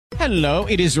Hello,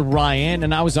 it is Ryan,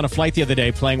 and I was on a flight the other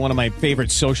day playing one of my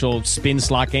favorite social spin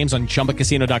slot games on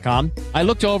ChumbaCasino.com. I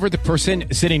looked over at the person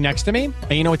sitting next to me,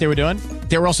 and you know what they were doing?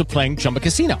 They were also playing Chumba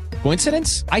Casino.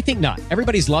 Coincidence? I think not.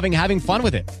 Everybody's loving having fun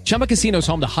with it. Chumba Casino is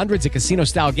home to hundreds of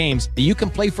casino-style games that you can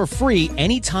play for free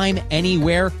anytime,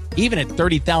 anywhere, even at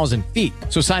 30,000 feet.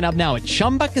 So sign up now at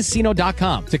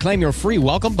ChumbaCasino.com to claim your free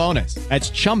welcome bonus. That's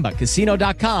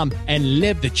ChumbaCasino.com and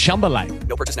live the Chumba life.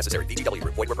 No purchase necessary. VGW.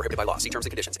 Void where prohibited by law. See terms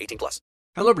and conditions. 18+.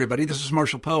 Hello, everybody. This is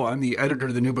Marshall Poe. I'm the editor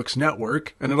of the New Books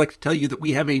Network, and I'd like to tell you that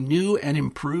we have a new and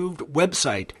improved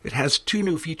website. It has two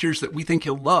new features that we think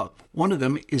you'll love. One of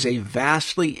them is a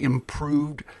vastly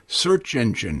improved search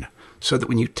engine, so that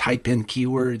when you type in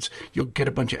keywords, you'll get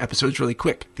a bunch of episodes really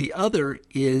quick. The other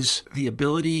is the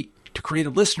ability to create a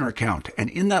listener account. And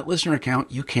in that listener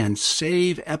account, you can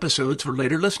save episodes for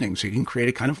later listening. So you can create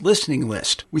a kind of listening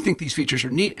list. We think these features are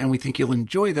neat, and we think you'll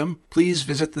enjoy them. Please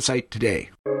visit the site today.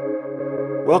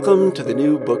 Welcome to the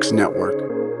New Books Network.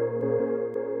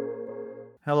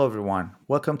 Hello, everyone.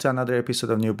 Welcome to another episode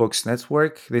of New Books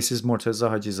Network. This is Morteza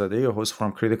Hajizadeh, your host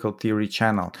from Critical Theory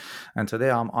Channel. And today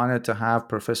I'm honored to have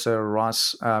Professor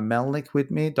Ross Melnick with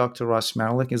me. Dr. Ross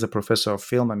Melnick is a professor of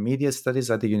film and media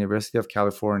studies at the University of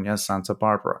California, Santa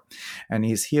Barbara. And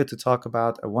he's here to talk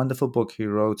about a wonderful book he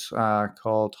wrote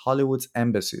called Hollywood's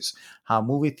Embassies: How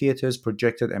Movie Theaters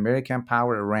Projected American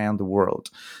Power Around the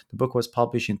World. The book was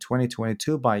published in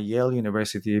 2022 by Yale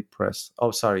University Press.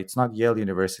 Oh, sorry, it's not Yale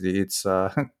University. It's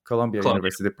Columbia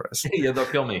University Press. Yeah, they'll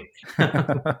kill me.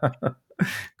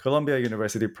 Columbia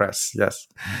University Press, yes.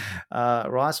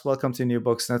 Ross, welcome to New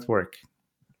Books Network.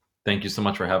 Thank you so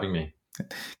much for having me.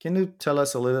 Can you tell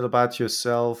us a little about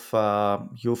yourself,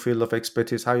 your field of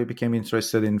expertise, how you became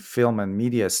interested in film and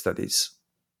media studies?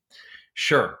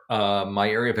 Sure. My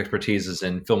area of expertise is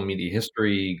in film media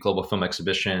history, global film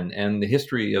exhibition, and the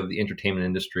history of the entertainment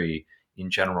industry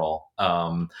in general.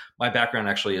 My background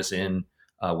actually is in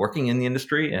working in the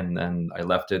industry, and then I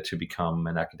left it to become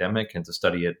an academic and to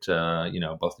study it,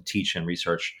 both to teach and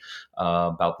research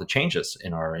about the changes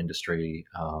in our industry,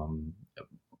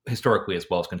 historically as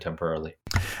well as contemporarily.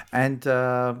 And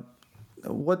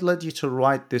what led you to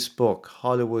write this book,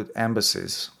 Hollywood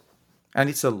Embassies? And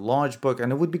it's a large book,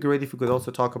 and it would be great if you could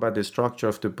also talk about the structure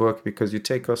of the book, because you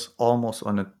take us almost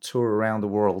on a tour around the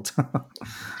world.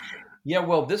 Yeah,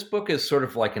 well, this book is sort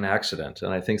of like an accident.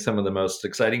 And I think some of the most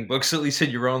exciting books, at least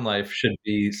in your own life, should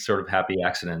be sort of happy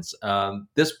accidents.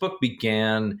 This book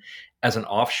began as an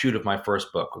offshoot of my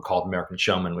first book called American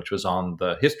Showman, which was on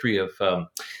the history of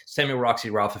Samuel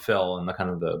Roxy Rothafel and the kind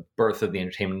of the birth of the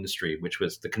entertainment industry, which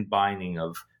was the combining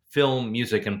of film,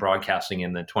 music, and broadcasting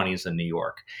in the 20s in New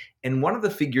York. And one of the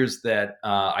figures that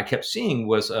I kept seeing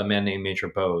was a man named Major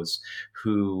Bowes,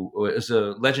 who is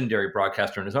a legendary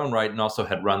broadcaster in his own right and also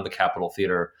had run the Capitol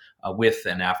Theater with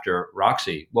and after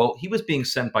Roxy. Well, he was being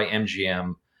sent by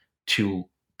MGM to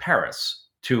Paris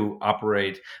to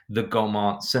operate the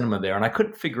Gaumont cinema there. And I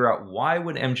couldn't figure out, why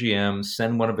would MGM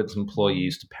send one of its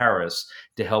employees to Paris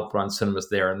to help run cinemas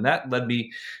there? And that led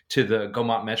me to the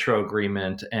Gaumont Metro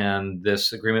agreement and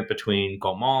this agreement between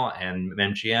Gaumont and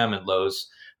MGM and Loews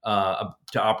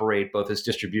to operate both its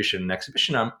distribution and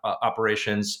exhibition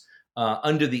operations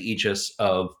under the aegis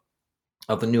of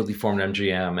the newly formed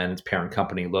MGM and its parent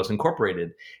company, Loews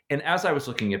Incorporated. And as I was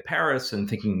looking at Paris and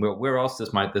thinking, well, where else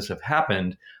might this have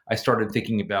happened, I started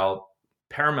thinking about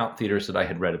Paramount theaters that I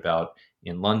had read about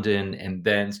in London, and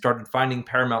then started finding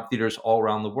Paramount theaters all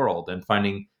around the world and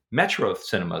finding Metro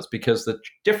cinemas, because the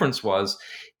difference was,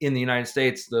 in the United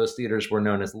States, those theaters were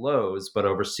known as Loews, but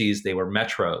overseas they were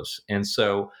Metros. And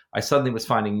so I suddenly was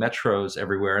finding Metros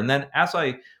everywhere. And then as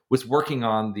I was working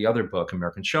on the other book,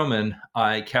 American Showman,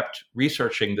 I kept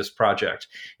researching this project.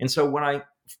 And so when I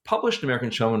published American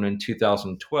Showman in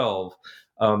 2012,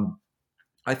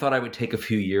 I thought I would take a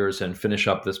few years and finish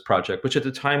up this project, which at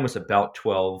the time was about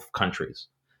 12 countries.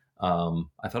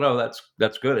 I thought,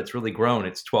 that's good. It's really grown.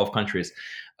 It's 12 countries.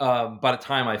 By the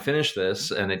time I finished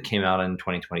this, and it came out in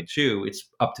 2022, it's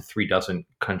up to 36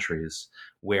 countries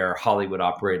where Hollywood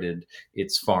operated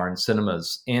its foreign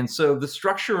cinemas. And so the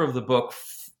structure of the book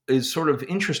is sort of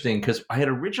interesting, because I had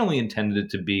originally intended it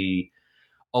to be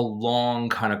a long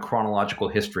kind of chronological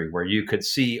history where you could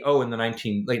see, in the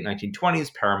late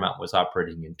 1920s, Paramount was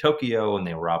operating in Tokyo, and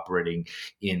they were operating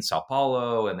in Sao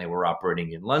Paulo, and they were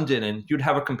operating in London, and you'd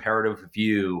have a comparative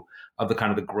view of the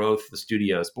kind of the growth of the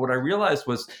studios. But what I realized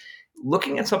was,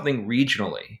 looking at something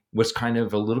regionally was kind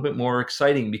of a little bit more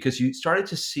exciting because you started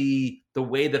to see the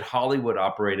way that Hollywood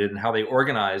operated and how they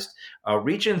organized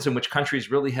regions in which countries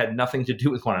really had nothing to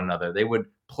do with one another. They would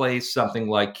place something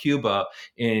like Cuba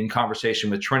in conversation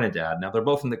with Trinidad. Now, they're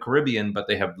both in the Caribbean, but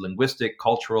they have linguistic,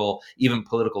 cultural, even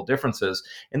political differences.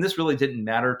 And this really didn't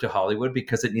matter to Hollywood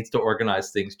because it needs to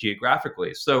organize things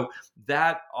geographically. So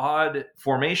that odd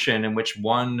formation in which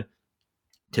one,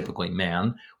 typically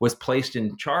man, was placed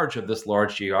in charge of this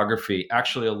large geography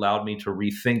actually allowed me to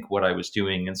rethink what I was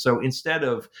doing. And so instead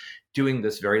of doing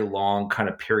this very long kind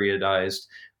of periodized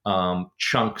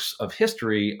chunks of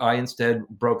history, I instead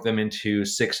broke them into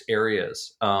 6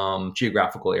 areas,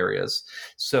 geographical areas.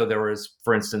 So there was,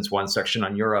 for instance, one section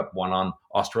on Europe, one on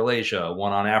Australasia,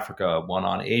 one on Africa, one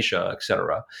on Asia, et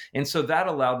cetera. And so that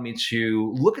allowed me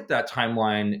to look at that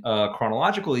timeline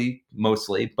chronologically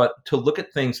mostly, but to look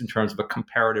at things in terms of a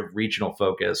comparative regional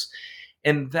focus.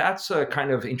 And that's a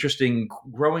kind of interesting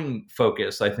growing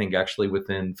focus, I think, actually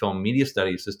within film media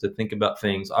studies, is to think about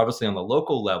things obviously on the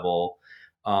local level,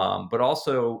 but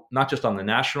also not just on the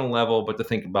national level, but to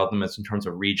think about them as in terms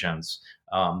of regions,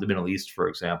 the Middle East, for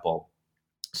example.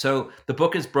 So the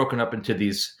book is broken up into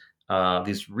these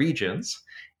regions,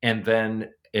 and then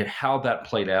how that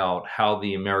played out, how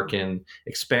the American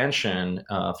expansion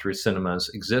through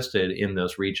cinemas existed in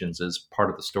those regions is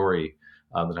part of the story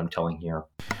that I'm telling here.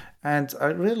 And I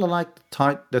really like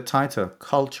the title,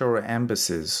 Cultural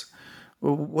Embassies.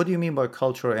 What do you mean by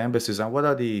cultural embassies, and what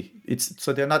are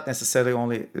so they're not necessarily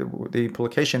only, the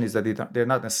implication is that they're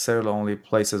not necessarily only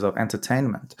places of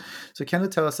entertainment. So can you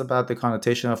tell us about the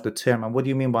connotation of the term, and what do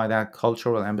you mean by that,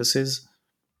 cultural embassies?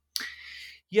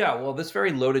 Yeah, well, this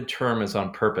very loaded term is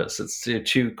on purpose. It's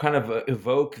to kind of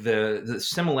evoke the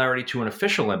similarity to an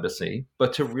official embassy,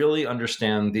 but to really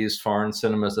understand these foreign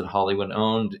cinemas that Hollywood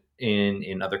owned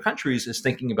in other countries is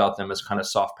thinking about them as kind of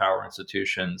soft power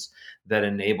institutions that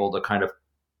enabled a kind of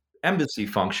embassy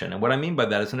function. And what I mean by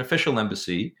that is an official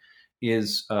embassy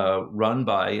is run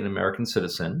by an American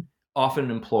citizen,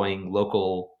 often employing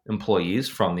local employees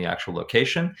from the actual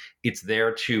location. It's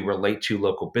there to relate to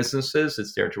local businesses.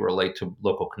 It's there to relate to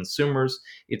local consumers.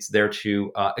 It's there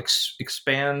to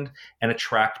expand and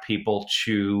attract people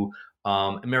to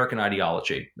American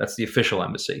ideology. That's the official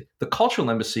embassy. The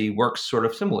cultural embassy works sort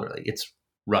of similarly. It's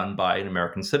run by an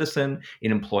American citizen.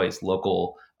 It employs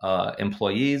local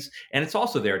employees, and it's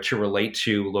also there to relate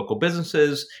to local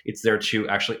businesses. It's there to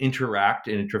actually interact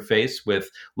and interface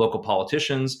with local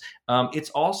politicians.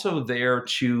 It's also there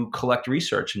to collect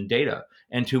research and data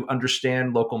and to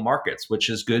understand local markets, which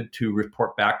is good to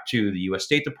report back to the U.S.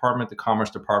 State Department, the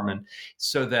Commerce Department,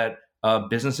 so that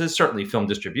businesses, certainly film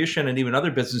distribution and even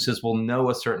other businesses, will know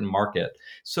a certain market.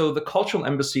 So the cultural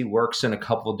embassy works in a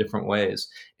couple of different ways.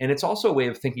 And it's also a way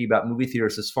of thinking about movie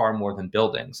theaters as far more than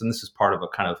buildings. And this is part of a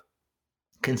kind of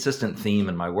consistent theme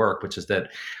in my work, which is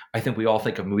that I think we all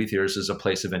think of movie theaters as a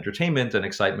place of entertainment and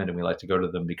excitement, and we like to go to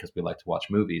them because we like to watch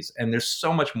movies. And there's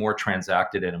so much more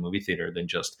transacted in a movie theater than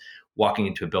just walking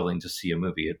into a building to see a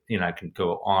movie. I can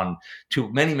go on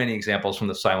to many, many examples from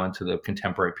the silent to the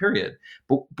contemporary period.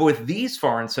 But with these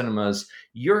foreign cinemas,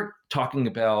 you're talking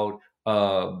about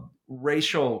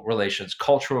racial relations,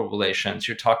 cultural relations.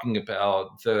 You're talking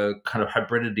about the kind of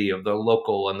hybridity of the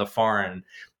local and the foreign,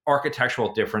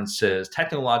 architectural differences,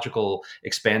 technological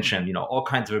expansion, all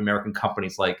kinds of American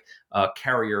companies like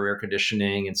Carrier air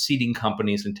conditioning and seating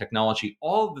companies and technology,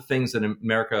 all of the things that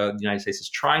America, the United States, is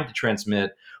trying to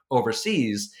transmit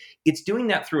overseas. It's doing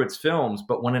that through its films,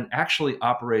 but when it actually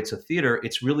operates a theater,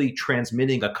 it's really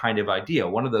transmitting a kind of idea.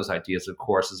 One of those ideas, of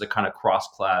course, is a kind of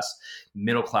cross-class,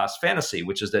 middle-class fantasy,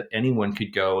 which is that anyone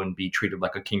could go and be treated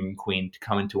like a king and queen to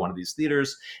come into one of these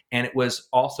theaters. And it was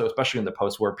also, especially in the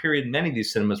post-war period, many of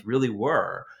these cinemas really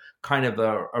were kind of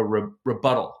a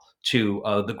rebuttal to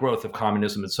the growth of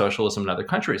communism and socialism in other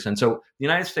countries. And so the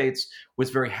United States was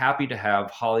very happy to have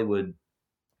Hollywood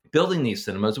building these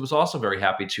cinemas. It was also very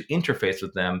happy to interface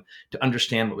with them, to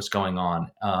understand what was going on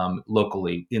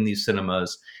locally in these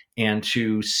cinemas, and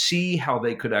to see how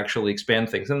they could actually expand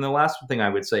things. And the last thing I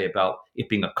would say about it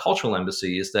being a cultural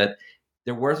embassy is that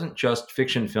there wasn't just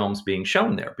fiction films being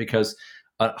shown there, because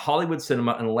Hollywood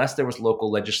cinema, unless there was local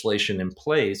legislation in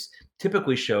place,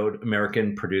 typically showed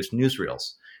American-produced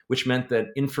newsreels, which meant that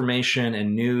information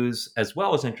and news, as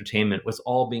well as entertainment, was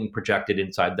all being projected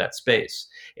inside that space.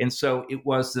 And so it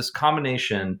was this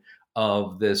combination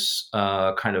of this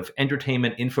kind of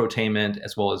entertainment, infotainment,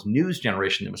 as well as news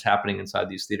generation that was happening inside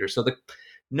these theaters. So the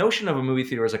notion of a movie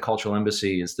theater as a cultural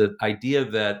embassy is the idea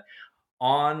that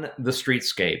on the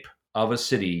streetscape of a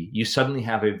city, you suddenly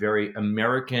have a very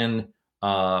American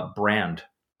brand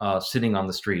sitting on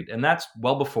the street. And that's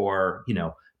well before,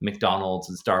 McDonald's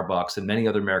and Starbucks and many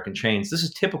other American chains. This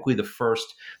is typically the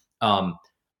first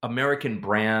American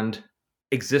brand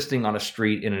existing on a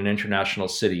street in an international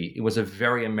city. It was a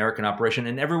very American operation,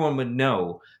 and everyone would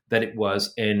know that it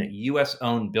was an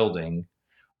U.S.-owned building,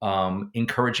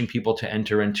 encouraging people to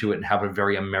enter into it and have a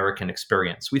very American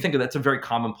experience. We think that's a very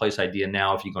commonplace idea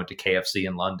now. If you go into KFC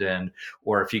in London,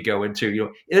 or if you go into,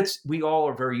 we all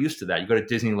are very used to that. You go to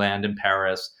Disneyland in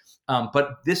Paris,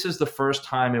 but this is the first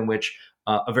time in which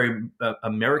a very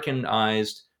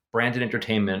Americanized branded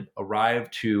entertainment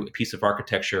arrived to a piece of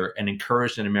architecture and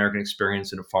encouraged an American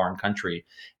experience in a foreign country.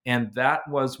 And that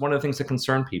was one of the things that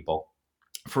concerned people.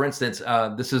 For instance,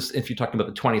 this is, if you're talking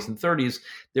about the 20s and 30s,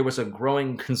 there was a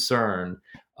growing concern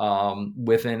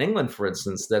within England, for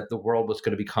instance, that the world was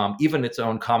going to become, even its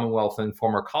own Commonwealth and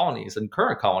former colonies and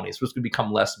current colonies, was going to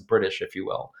become less British, if you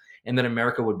will. And that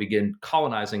America would begin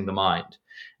colonizing the mind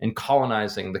and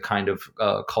colonizing the kind of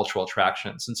cultural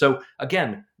attractions. And so,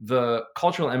 again, the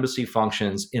cultural embassy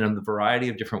functions in a variety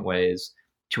of different ways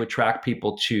to attract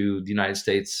people to the United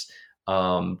States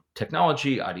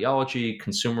technology, ideology,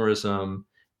 consumerism,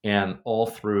 and all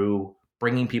through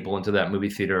bringing people into that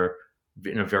movie theater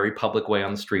in a very public way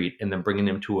on the street, and then bringing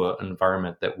them to an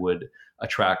environment that would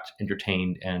attract,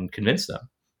 entertain, and convince them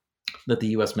that the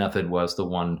U.S. method was the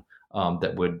one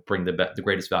that would bring the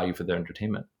greatest value for their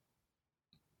entertainment.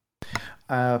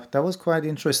 That was quite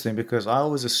interesting, because I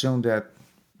always assumed that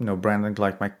branding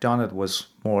like McDonald's was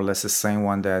more or less the same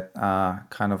one that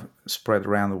kind of spread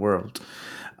around the world.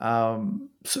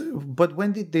 But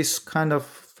when did this kind of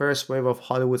first wave of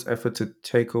Hollywood's effort to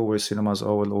take over cinemas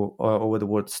over the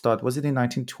world start? Was it in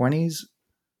 1920s?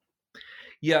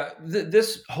 Yeah,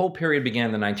 this whole period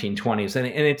began in the 1920s, and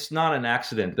it's not an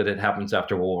accident that it happens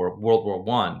after World War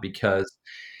I, because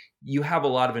you have a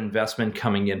lot of investment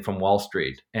coming in from Wall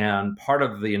Street, and part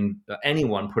of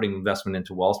anyone putting investment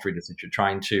into Wall Street is that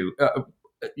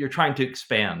you're trying to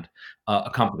expand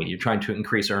a company. You're trying to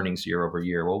increase earnings year over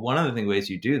year. Well, one of the ways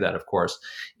you do that, of course,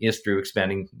 is through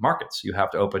expanding markets. You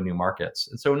have to open new markets.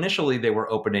 And so initially they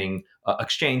were opening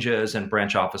exchanges and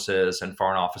branch offices and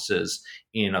foreign offices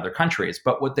in other countries.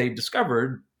 But what they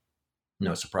discovered,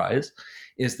 no surprise,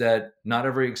 is that not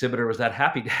every exhibitor was that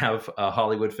happy to have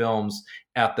Hollywood films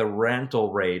at the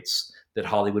rental rates that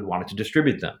Hollywood wanted to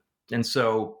distribute them. And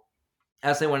so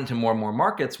as they went into more and more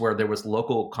markets where there was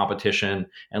local competition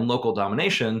and local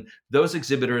domination, those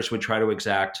exhibitors would try to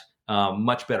exact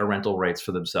much better rental rates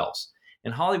for themselves.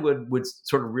 And Hollywood would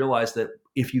sort of realize that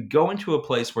if you go into a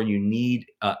place where you need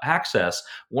access,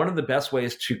 one of the best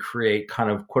ways to create kind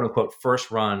of quote unquote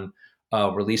first run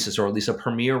releases, or at least a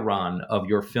premiere run of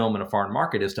your film in a foreign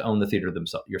market, is to own the theater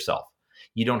yourself.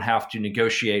 You don't have to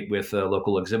negotiate with a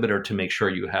local exhibitor to make sure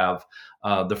you have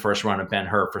the first run of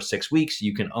Ben-Hur for 6 weeks.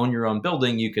 You can own your own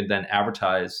building. You can then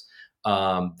advertise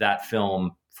that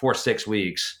film for 6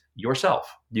 weeks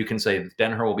yourself. You can say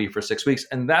Ben-Hur will be for 6 weeks.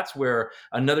 And that's where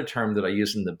another term that I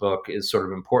use in the book is sort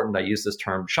of important. I use this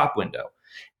term shop window.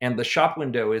 And the shop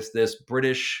window is this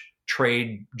British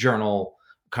trade journal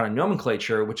kind of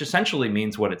nomenclature, which essentially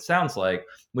means what it sounds like,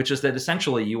 which is that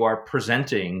essentially you are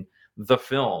presenting the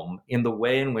film in the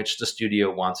way in which the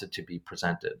studio wants it to be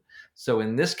presented. So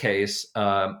in this case,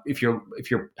 if you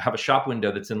have a shop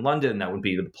window that's in London, that would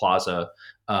be the Plaza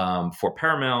for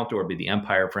Paramount, or it'd be the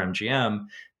Empire for MGM.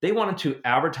 They wanted to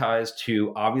advertise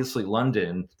to, obviously,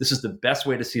 London. This is the best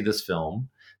way to see this film.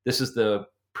 This is the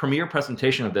premiere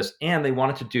presentation of this, and they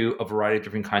wanted to do a variety of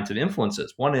different kinds of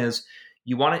influences. One is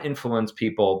you want to influence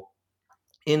people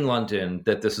in London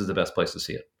that this is the best place to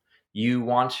see it. You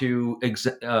want to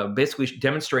basically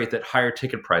demonstrate that higher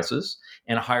ticket prices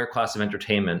and a higher class of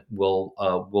entertainment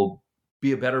will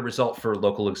be a better result for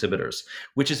local exhibitors,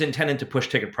 which is intended to push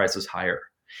ticket prices higher.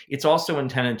 It's also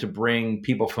intended to bring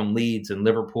people from Leeds and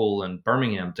Liverpool and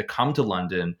Birmingham to come to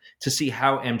London to see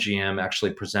how MGM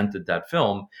actually presented that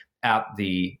film at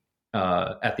the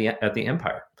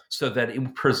Empire. So that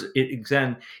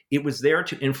it was there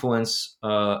to influence,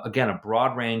 again, a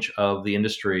broad range of the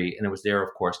industry. And it was there,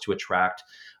 of course, to attract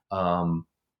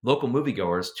local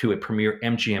moviegoers to a premiere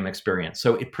MGM experience.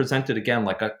 So it presented, again,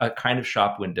 like a kind of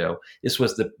shop window. This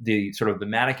was the sort of the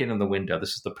mannequin in the window.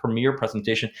 This is the premiere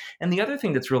presentation. And the other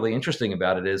thing that's really interesting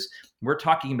about it is we're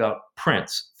talking about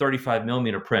prints, 35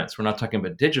 millimeter prints. We're not talking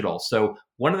about digital. So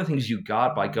one of the things you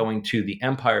got by going to the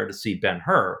Empire to see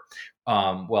Ben-Hur,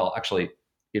 well, actually,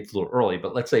 it's a little early,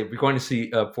 but let's say we're going to see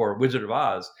for Wizard of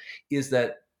Oz, is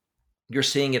that you're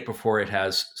seeing it before it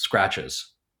has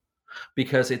scratches,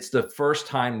 because it's the first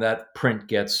time that print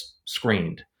gets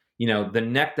screened.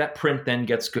 That print then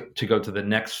gets to go to the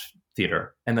next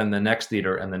theater, and then the next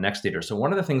theater, and the next theater. So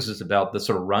one of the things is about the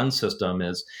sort of run system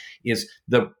is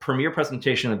the premiere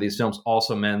presentation of these films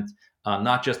also meant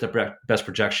not just the best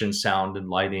projection, sound, and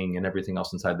lighting, and everything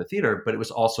else inside the theater, but it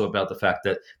was also about the fact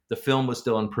that the film was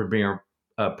still in premiere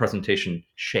presentation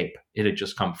shape. It had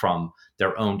just come from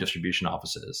their own distribution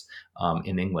offices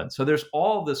in England. So there's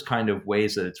all this kind of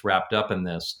ways that it's wrapped up in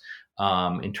this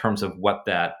in terms of what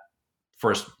that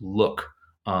first look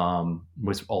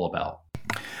was all about.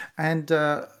 And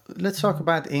let's talk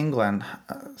about England.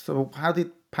 So how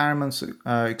did Paramount's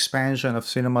expansion of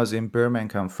cinemas in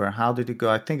Birmingham fare? How did it go?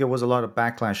 I think there was a lot of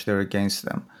backlash there against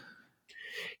them.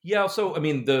 Yeah, so I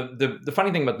mean, the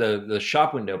funny thing about the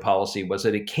shop window policy was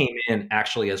that it came in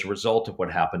actually as a result of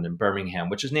what happened in Birmingham,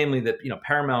 which is namely that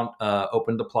Paramount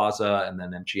opened the Plaza, and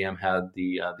then MGM had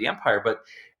the Empire. But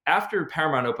after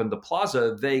Paramount opened the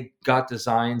Plaza, they got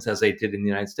designs, as they did in the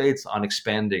United States, on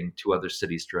expanding to other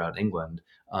cities throughout England.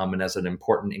 And as an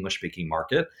important English-speaking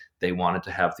market, they wanted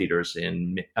to have theaters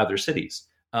in other cities.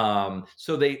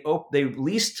 So they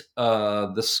leased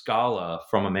the Scala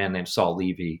from a man named Saul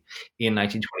Levy in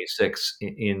 1926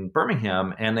 in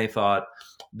Birmingham, and they thought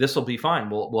this will be fine.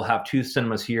 We'll have 2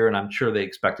 cinemas here, and I'm sure they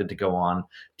expected to go on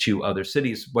to other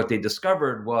cities. What they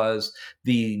discovered was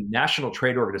the National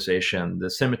Trade Organization, the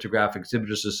Cinematographic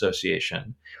Exhibitors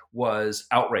Association, was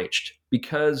outraged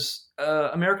because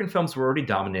American films were already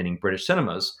dominating British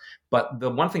cinemas, but the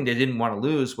one thing they didn't want to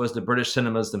lose was the British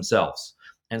cinemas themselves.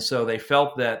 And so they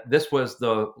felt that this was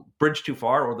the bridge too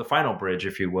far, or the final bridge,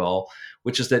 if you will,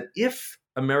 which is that if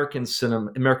American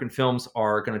films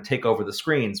are going to take over the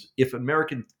screens, if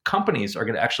American companies are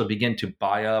going to actually begin to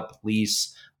buy up,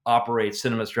 lease, operate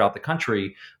cinemas throughout the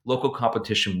country, local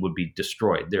competition would be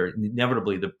destroyed.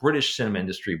 Inevitably, the British cinema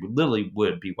industry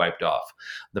would be wiped off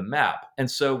the map. And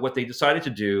so what they decided to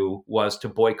do was to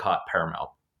boycott Paramount.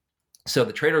 So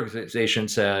the trade organization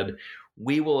said,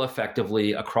 we will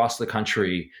effectively, across the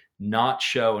country, not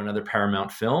show another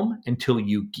Paramount film until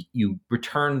you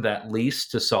return that lease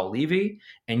to Saul Levy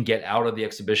and get out of the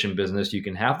exhibition business. You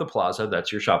can have the Plaza,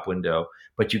 that's your shop window,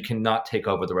 but you cannot take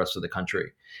over the rest of the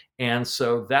country. And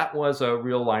so that was a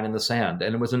real line in the sand.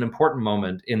 And it was an important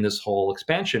moment in this whole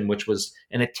expansion, which was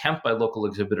an attempt by local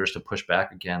exhibitors to push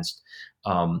back against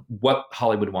what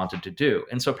Hollywood wanted to do.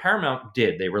 And so Paramount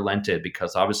did. They relented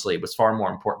because obviously it was far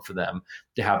more important for them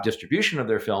to have distribution of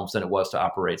their films than it was to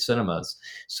operate cinemas.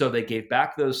 So they gave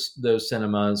back those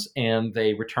cinemas, and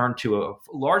they returned to a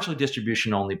largely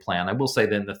distribution-only plan. I will say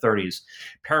that in the 30s,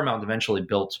 Paramount eventually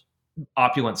built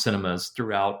opulent cinemas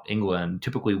throughout England,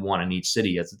 typically one in each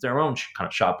city as their own kind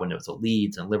of shop windows, at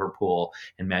Leeds and Liverpool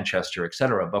and Manchester, et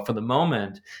cetera. But for the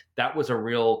moment, that was a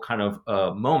real kind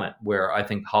of moment where I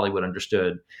think Hollywood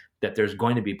understood that there's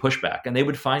going to be pushback. And they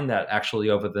would find that actually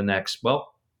over the next,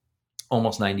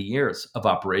 almost 90 years of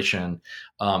operation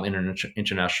in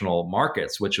international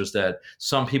markets, which was that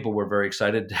some people were very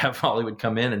excited to have Hollywood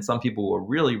come in, and some people were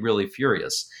really, really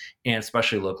furious, and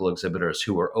especially local exhibitors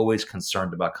who were always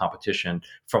concerned about competition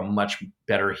from much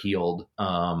better heeled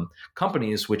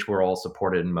companies, which were all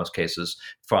supported in most cases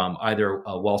from either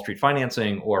Wall Street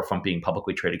financing or from being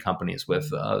publicly traded companies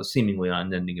with seemingly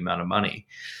unending amount of money.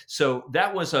 So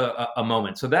that was a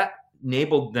moment. So that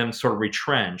enabled them sort of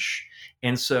retrench.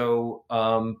 And so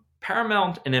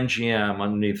Paramount and MGM,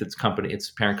 underneath its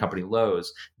parent company Loews,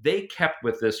 they kept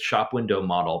with this shop window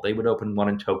model. They would open one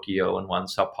in Tokyo and one in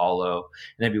Sao Paulo,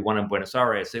 and maybe one in Buenos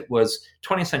Aires. It was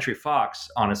 20th Century Fox,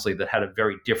 honestly, that had a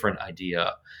very different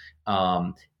idea.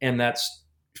 And that's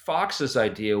Fox's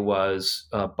idea was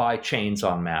buy chains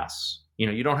en masse.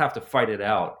 You don't have to fight it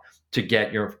out to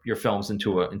get your films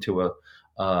into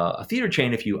a theater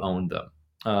chain if you own them.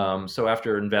 So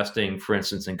after investing, for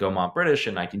instance, in Gaumont British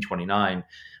in 1929,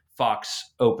 Fox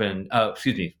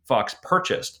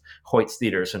purchased Hoyt's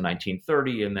Theaters in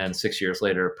 1930, and then 6 years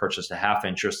later purchased a half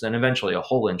interest and eventually a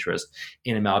whole interest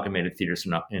in Amalgamated Theatres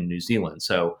in New Zealand.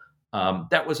 So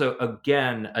that was,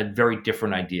 again, a very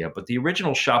different idea. But the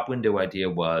original shop window idea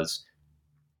was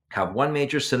have one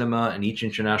major cinema in each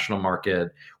international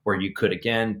market where you could,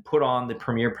 again, put on the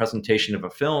premiere presentation of a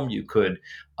film. You could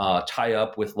tie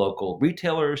up with local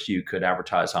retailers. You could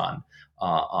advertise on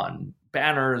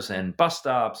banners and bus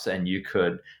stops, and you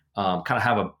could kind of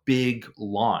have a big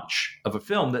launch of a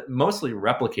film that mostly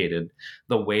replicated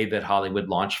the way that Hollywood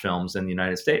launched films in the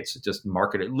United States. It just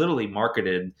literally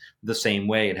marketed the same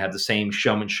way. It had the same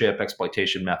showmanship,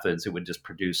 exploitation methods it would just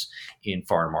produce in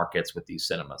foreign markets with these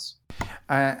cinemas.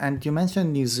 And you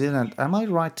mentioned New Zealand. Am I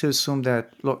right to assume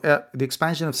that the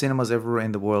expansion of cinemas everywhere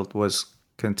in the world was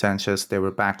contentious? There were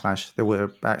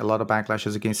a lot of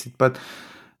backlashes against it. But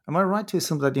Am I right to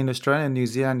assume that in Australia and New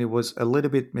Zealand, it was a little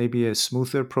bit maybe a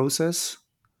smoother process?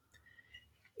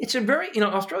 It's a very,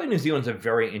 Australia and New Zealand's a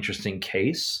very interesting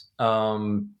case.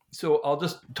 So I'll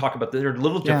just talk about they're a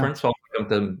little different. So I'll talk about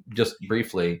them just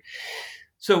briefly.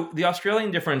 So the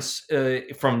Australian difference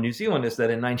from New Zealand is that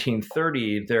in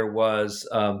 1930, there was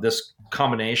this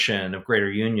combination of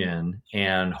Greater Union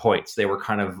and Hoyts. They were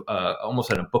kind of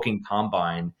almost at a booking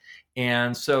combine.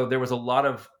 And so there was a lot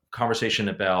of conversation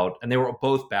about, and they were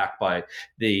both backed by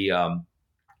the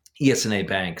ES&A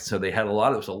Bank. So they had there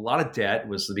was a lot of debt. It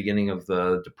was the beginning of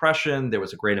the Depression. There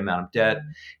was a great amount of debt.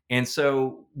 And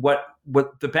so what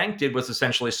the bank did was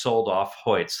essentially sold off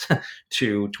Hoyts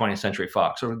to 20th Century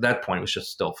Fox, or at that point it was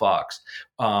just still Fox,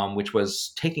 which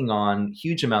was taking on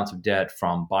huge amounts of debt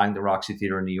from buying the Roxy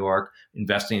Theater in New York,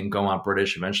 investing in Gaumont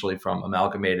British, eventually from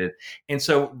Amalgamated. And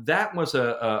so that was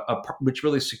which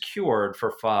really secured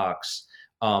for Fox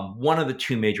one of the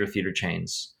two major theater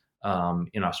chains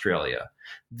in Australia.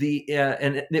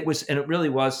 And it really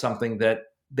was something that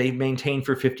they maintained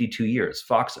for 52 years.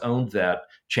 Fox owned that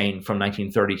chain from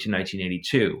 1930 to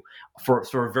 1982.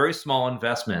 For a very small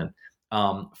investment,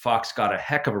 Fox got a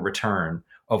heck of a return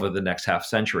over the next half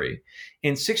century.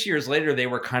 And 6 years later, they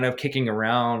were kind of kicking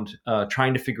around,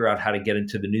 trying to figure out how to get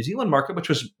into the New Zealand market, which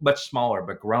was much smaller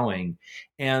but growing.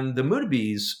 And the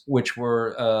Mutabys, which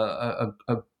were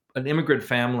an immigrant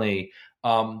family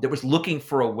that was looking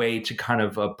for a way to kind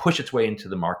of push its way into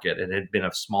the market. It had been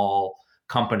a small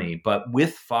company, but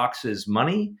with Fox's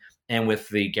money and with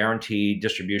the guaranteed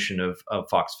distribution of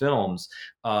Fox Films,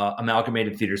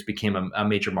 Amalgamated Theaters became a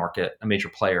major market, a major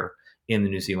player in the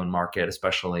New Zealand market,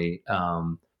 especially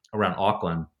around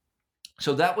Auckland.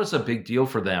 So that was a big deal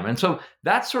for them. And so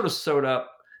that sort of sewed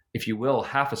up, if you will,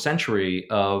 half a century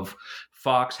of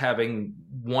Fox having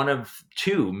one of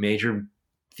two major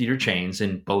theater chains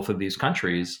in both of these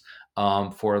countries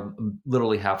for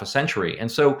literally half a century.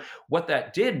 And so what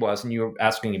that did was, and you were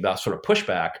asking about sort of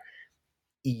pushback,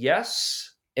 yes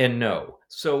and no.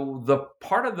 So the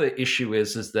part of the issue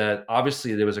is that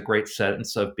obviously there was a great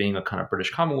sense of being a kind of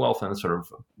British Commonwealth and a sort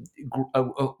of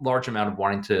a large amount of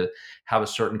wanting to have a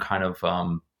certain kind of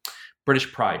British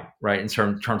pride, right, in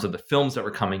terms of the films that were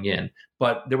coming in.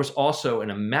 But there was also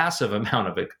a massive amount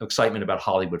of excitement about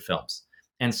Hollywood films.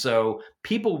 And so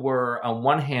people were, on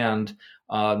one hand,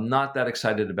 not that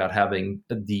excited about having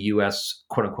the U.S.,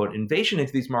 quote unquote, invasion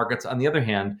into these markets. On the other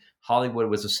hand, Hollywood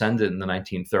was ascendant in the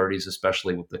 1930s,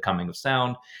 especially with the coming of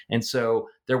sound. And so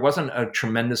there wasn't a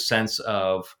tremendous sense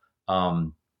of, a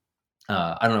kind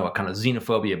of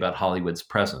xenophobia about Hollywood's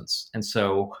presence. And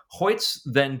so Hoyts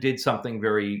then did something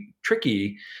very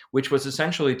tricky, which was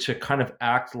essentially to kind of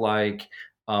act like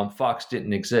Fox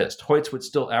didn't exist. Hoyts would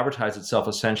still advertise itself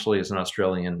essentially as an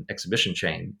Australian exhibition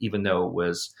chain, even though it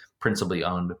was principally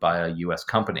owned by a U.S.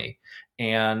 company.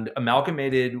 And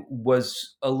Amalgamated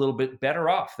was a little bit better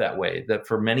off that way, that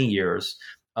for many years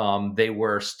they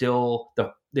were still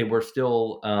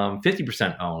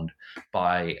 50% owned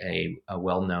by a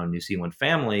well-known New Zealand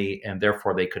family, and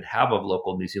therefore they could have a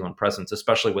local New Zealand presence,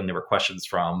 especially when there were questions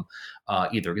from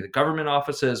either the government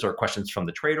offices or questions from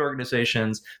the trade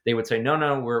organizations. They would say, no,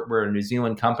 we're a New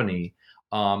Zealand company.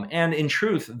 And in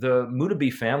truth, the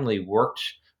Mutabay family worked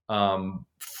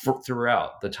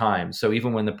throughout the time. So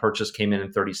even when the purchase came in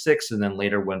 1936, and then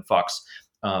later when Fox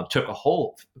took a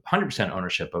whole 100%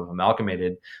 ownership of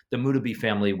Amalgamated, the Mutabay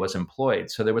family was employed.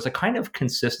 So there was a kind of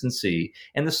consistency.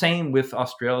 And the same with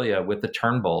Australia, with the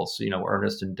Turnbulls,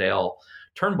 Ernest and Dale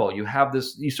Turnbull. You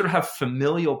sort of have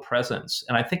familial presence.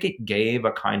 And I think it gave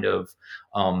a kind of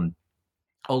a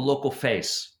local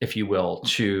face, if you will,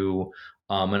 to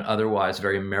an otherwise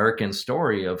very American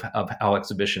story of how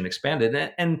exhibition expanded.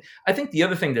 And I think the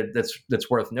other thing that's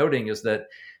worth noting is that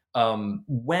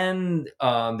when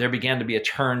there began to be a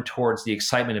turn towards the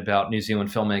excitement about New Zealand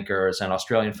filmmakers and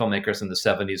Australian filmmakers in the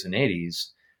 70s and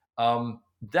 80s,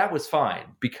 that was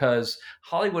fine because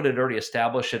Hollywood had already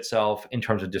established itself in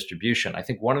terms of distribution. I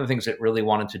think one of the things it really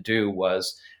wanted to do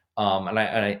was, and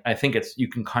I think you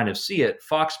can kind of see it,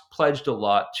 Fox pledged a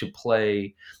lot to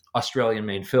play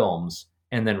Australian-made films,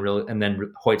 and then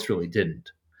Hoyts really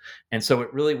didn't. And so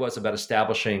it really was about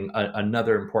establishing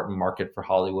another important market for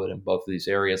Hollywood in both of these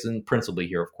areas, and principally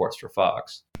here, of course, for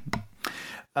Fox.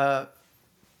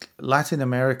 Latin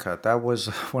America, that was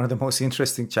one of the most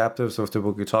interesting chapters of the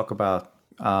book. You talk about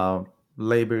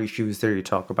labor issues there. You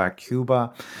talk about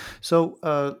Cuba. So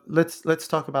let's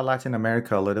talk about Latin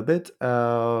America a little bit.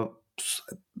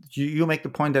 You make the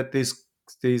point that these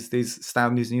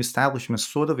new establishments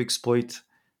sort of exploit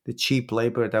the cheap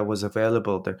labor that was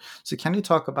available there. So can you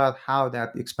talk about how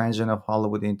that expansion of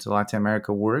Hollywood into Latin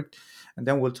America worked? And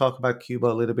then we'll talk about Cuba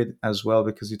a little bit as well,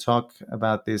 because you talk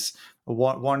about this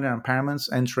Warner and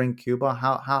Paramount's entering Cuba.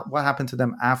 What happened to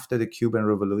them after the Cuban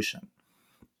Revolution?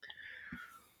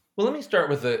 Well, let me start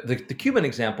with the Cuban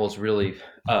example is really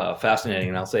fascinating.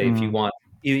 And I'll say if you want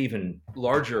even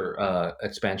larger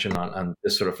expansion on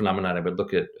this sort of phenomenon, I would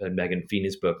look at Megan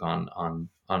Feeney's book on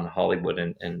Hollywood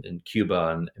and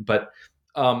Cuba. But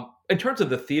in terms of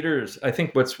the theaters, I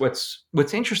think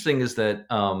what's interesting is that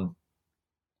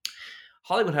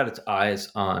Hollywood had its eyes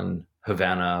on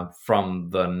Havana from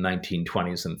the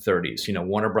 1920s and 30s. You know,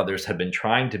 Warner Brothers had been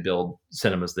trying to build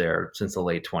cinemas there since the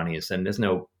late 20s, and there's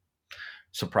no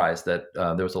surprise that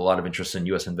there was a lot of interest in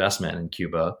U.S. investment in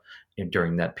Cuba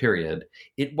during that period.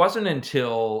 It wasn't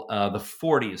until the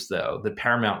 40s, though, that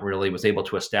Paramount really was able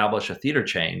to establish a theater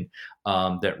chain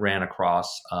that ran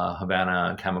across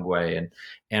Havana and Camagüey,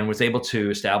 and was able to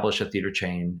establish a theater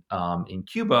chain in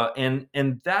Cuba. And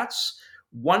that's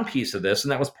one piece of this,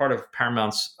 and that was part of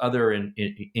Paramount's other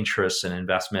interests and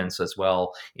investments as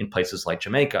well in places like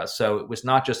Jamaica. So it was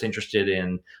not just interested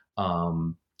in,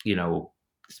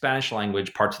 Spanish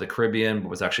language parts of the Caribbean, but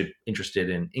was actually interested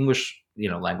in English,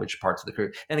 language parts of the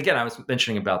Caribbean. And again, I was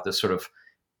mentioning about this sort of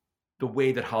the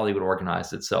way that Hollywood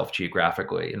organized itself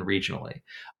geographically and regionally.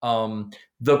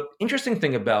 The interesting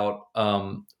thing about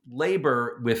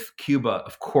labor with Cuba,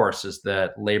 of course, is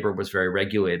that labor was very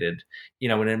regulated.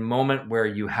 In a moment where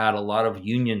you had a lot of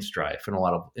union strife and a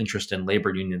lot of interest in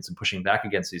labor unions and pushing back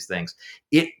against these things,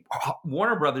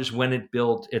 Warner Brothers, when it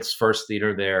built its first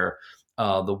theater there,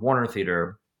 the Warner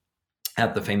Theater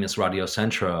at the famous Radio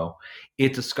Centro,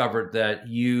 it discovered that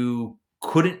you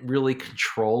couldn't really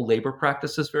control labor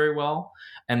practices very well.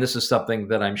 And this is something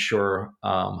that I'm sure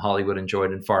Hollywood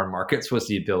enjoyed in foreign markets, was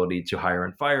the ability to hire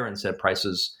and fire and set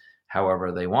prices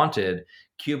however they wanted.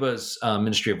 Cuba's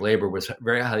Ministry of Labor was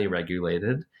very highly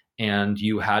regulated, and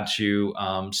you had to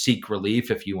seek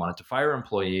relief if you wanted to fire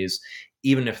employees,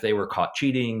 even if they were caught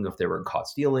cheating, if they were caught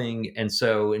stealing. And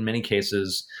so in many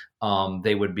cases,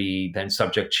 they would be then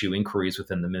subject to inquiries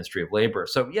within the Ministry of Labor.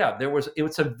 So yeah, it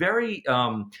was a very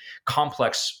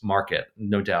complex market,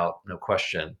 no doubt, no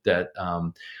question, that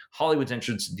Hollywood's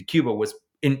entrance into Cuba was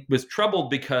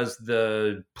troubled because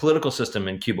the political system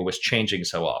in Cuba was changing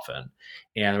so often.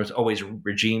 And there was always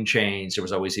regime change. There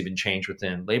was always even change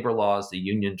within labor laws. The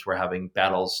unions were having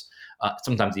battles,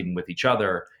 sometimes even with each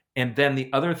other. And then the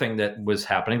other thing that was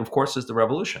happening, of course, is the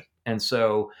revolution. And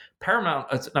so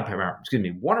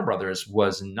Warner Brothers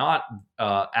was not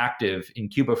active in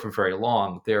Cuba for very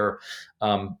long. Their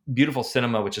beautiful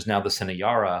cinema, which is now the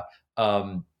Cineara,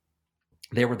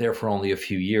 they were there for only a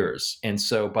few years. And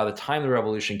so by the time the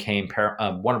revolution came,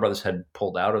 Warner Brothers had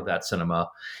pulled out of that cinema.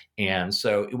 And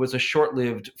so it was a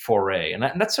short-lived foray. And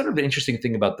that's sort of the interesting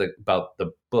thing about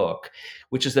the book,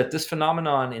 which is that this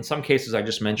phenomenon, in some cases I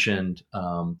just mentioned,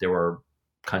 there were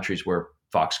countries where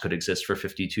Fox could exist for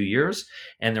 52 years,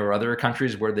 and there were other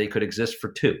countries where they could exist for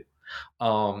 2.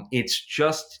 It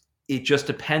just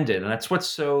depended. And that's what's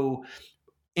so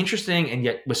interesting, and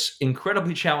yet was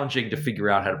incredibly challenging to figure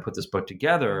out how to put this book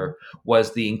together,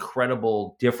 was the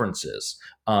incredible differences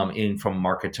from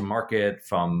market to market,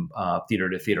 from theater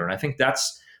to theater. And I think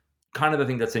that's kind of the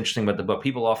thing that's interesting about the book.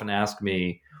 People often ask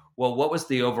me, well, what was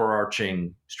the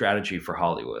overarching strategy for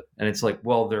Hollywood? And it's like,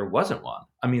 well, there wasn't one.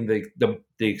 I mean,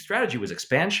 the strategy was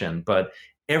expansion, but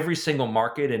every single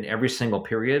market and every single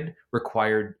period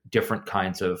required different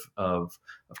kinds of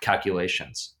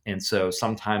calculations. And so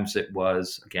sometimes it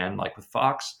was, again, like with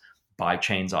Fox, buy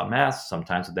chains en masse.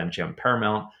 Sometimes with MGM and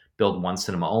Paramount, build one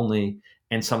cinema only.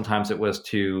 And sometimes it was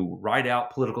to ride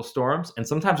out political storms. And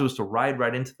sometimes it was to ride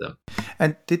right into them.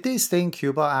 And did they stay in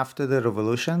Cuba after the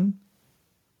revolution?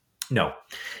 No,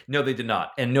 they did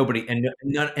not. And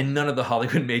none of the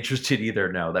Hollywood majors did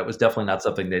either. No, that was definitely not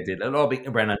something they did. It all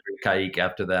ran under CAIC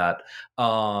after that.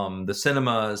 The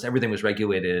cinemas, everything was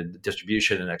regulated,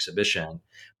 distribution and exhibition.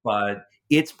 But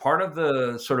it's part of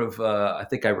the sort of, I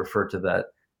think I referred to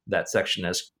that section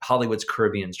as Hollywood's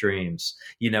Caribbean dreams.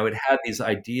 It had these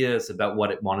ideas about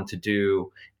what it wanted to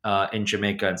do in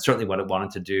Jamaica, and certainly what it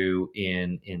wanted to do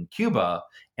in Cuba.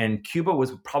 And Cuba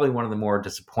was probably one of the more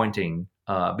disappointing,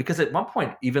 because at one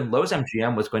point, even Loews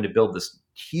MGM was going to build this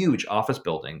huge office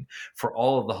building for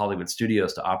all of the Hollywood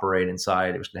studios to operate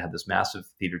inside. It was going to have this massive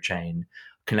theater chain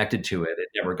connected to it. It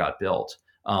never got built.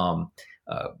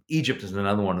 Egypt is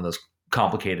another one of those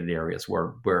complicated areas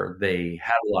where they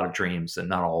had a lot of dreams and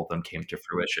not all of them came to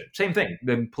fruition. Same thing,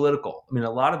 political. I mean,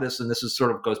 a lot of this, and this is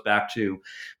sort of goes back to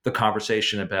the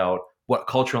conversation about what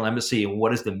cultural embassy and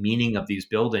what is the meaning of these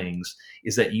buildings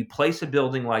is that you place a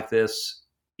building like this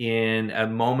in a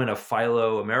moment of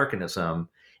philo-Americanism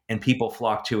and people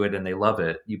flock to it and they love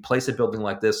it. You place a building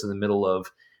like this in the middle of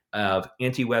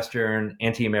anti-Western,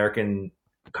 anti-American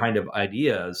kind of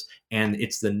ideas, and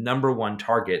it's the number one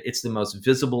target. It's the most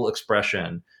visible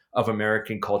expression of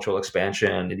American cultural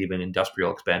expansion and even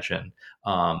industrial expansion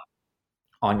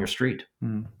on your street.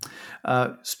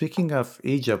 Speaking of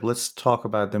Egypt, let's talk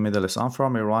about the Middle East. I'm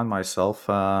from Iran myself,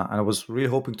 and I was really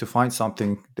hoping to find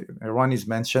something. Iran is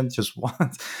mentioned just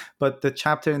once, but the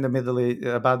chapter in the Middle East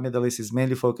about Middle East is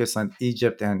mainly focused on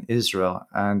Egypt and Israel.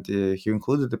 And you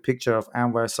included the picture of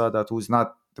Anwar Sadat, who was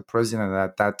not the president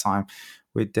at that time,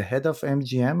 with the head of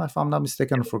MGM, if I'm not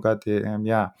mistaken. I forgot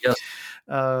the Yes.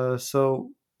 So.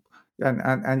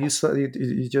 And you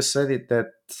just said it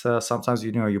that sometimes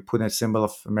you put a symbol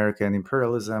of American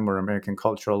imperialism or American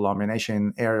cultural domination in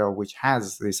an area which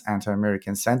has these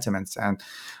anti-American sentiments, and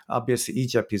obviously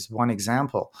Egypt is one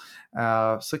example.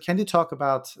 So can you talk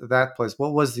about that place?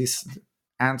 What was this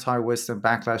anti-Western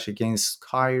backlash against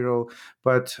Cairo?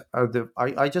 But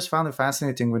I just found it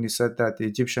fascinating when you said that the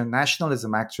Egyptian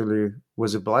nationalism actually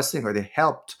was a blessing, or they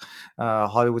helped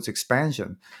Hollywood's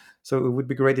expansion. So it would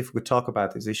be great if we could talk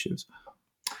about these issues.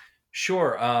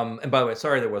 Sure. And by the way,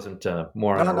 sorry there wasn't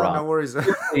more on Iran. No worries.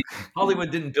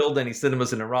 Hollywood didn't build any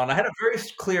cinemas in Iran. I had a very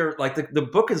clear, the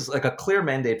book is like a clear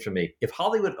mandate for me. If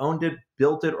Hollywood owned it,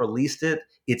 built it, or leased it,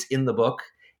 it's in the book.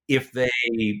 If they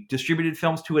distributed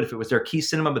films to it, if it was their key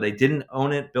cinema, but they didn't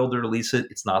own it, build it, or lease it,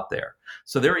 it's not there.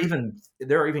 So there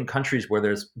are even countries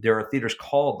where there are theaters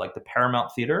called like the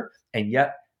Paramount Theater, and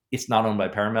yet it's not owned by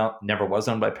Paramount, never was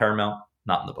owned by Paramount.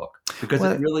 Not in the book, because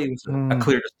it really was a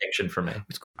clear distinction for me.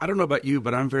 I don't know about you,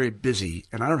 but I'm very busy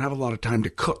and I don't have a lot of time to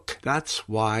cook. That's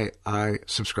why I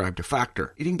subscribe to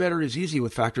Factor. Eating better is easy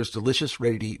with Factor's delicious,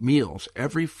 ready-to-eat meals.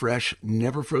 Every fresh,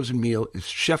 never frozen meal is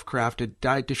chef-crafted,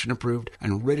 dietitian approved,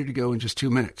 and ready to go in just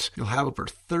 2 minutes. You'll have over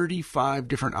 35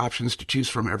 different options to choose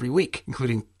from every week,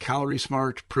 including Calorie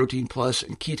Smart, Protein Plus,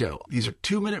 and Keto. These are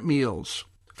 2-minute meals.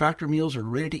 Factor meals are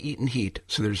ready to eat and heat,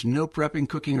 so there's no prepping,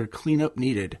 cooking, or cleanup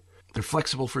needed. They're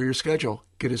flexible for your schedule.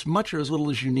 Get as much or as little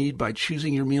as you need by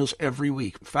choosing your meals every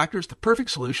week. Factor is the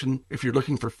perfect solution if you're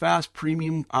looking for fast,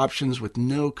 premium options with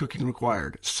no cooking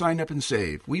required. Sign up and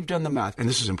save. We've done the math, and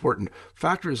this is important.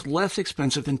 Factor is less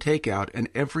expensive than takeout, and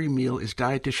every meal is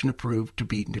dietitian approved to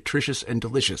be nutritious and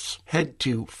delicious. Head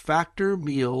to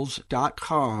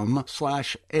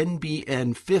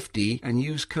factormeals.com/NBN50 and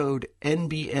use code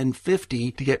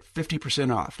NBN50 to get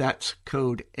 50% off. That's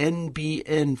code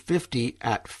NBN50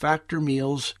 at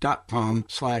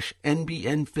factormeals.com/NBN50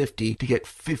 to get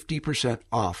 50%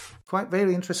 off. Quite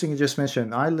very interesting you just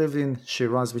mentioned. I live in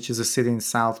Shiraz, which is a city in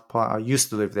south part. I used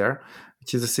to live there,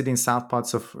 which is a city in south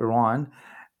parts of Iran.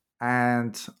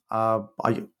 And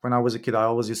when I was a kid, I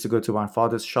always used to go to my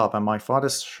father's shop. And my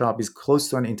father's shop is close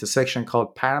to an intersection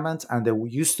called Paramount. And there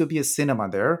used to be a cinema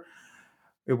there.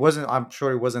 I'm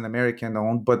sure it wasn't American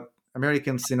owned, but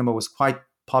American cinema was quite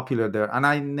popular there. And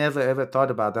I never ever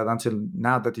thought about that until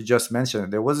now that you just mentioned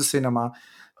it. There was a cinema.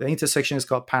 The intersection is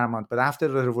called Paramount, but after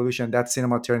the revolution, that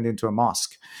cinema turned into a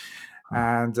mosque.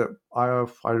 And I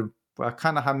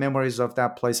kind of have memories of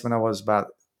that place when I was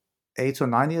about 8 or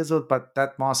 9 years old, but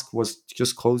that mosque was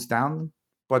just closed down.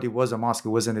 But it was a mosque, it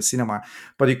wasn't a cinema.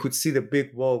 But you could see the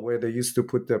big wall where they used to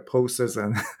put the posters,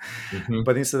 and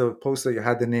but instead of a poster, you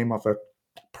had the name of a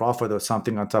prophet or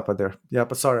something on top of there. Yeah,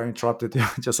 but sorry, I interrupted you.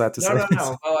 Just had to say this.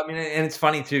 No. Well, I mean, and it's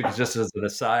funny too, because just as an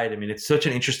aside, I mean, it's such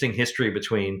an interesting history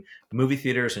between movie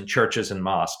theaters and churches and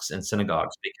mosques and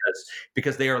synagogues,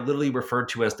 because they are literally referred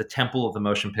to as the temple of the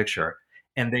motion picture,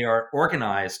 and they are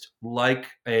organized like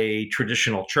a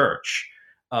traditional church,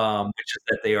 which is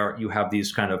that you have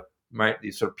these kind of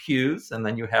these sort of pews, and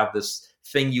then you have this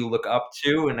thing you look up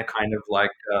to in a kind of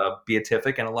like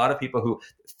beatific. And a lot of people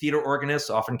theater organists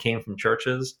often came from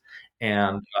churches,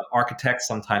 and architects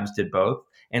sometimes did both.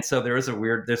 And so there's a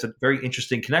very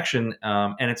interesting connection,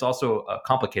 and it's also a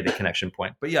complicated connection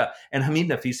point. But yeah, and Hamid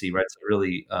Nafisi writes a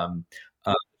really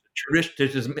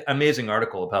there's this amazing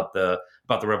article about the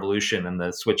revolution and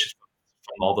the switch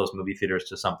from all those movie theaters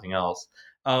to something else.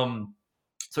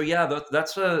 So yeah,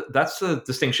 that's a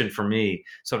distinction for me.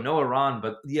 So no Iran,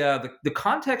 but yeah, the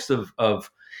context of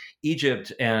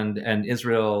Egypt and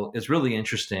Israel is really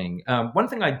interesting. One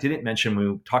thing I didn't mention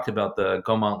when we talked about the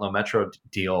Gaumont-Le Metro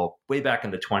deal way back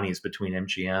in the 1920s between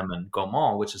MGM and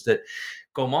Gaumont, which is that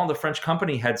Gaumont, the French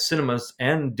company, had cinemas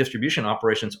and distribution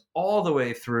operations all the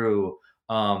way through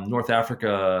North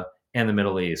Africa and the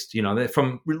Middle East.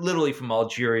 Literally from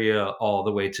Algeria all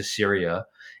the way to Syria.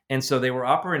 And so they were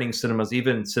operating cinemas,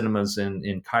 even cinemas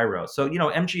in Cairo. So,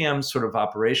 MGM's sort of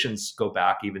operations go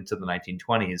back even to the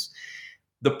 1920s.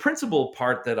 The principal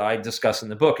part that I discuss in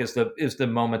the book is the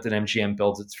moment that MGM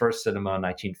builds its first cinema in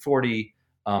 1940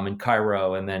 in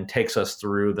Cairo, and then takes us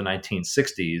through the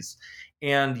 1960s.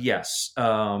 And yes,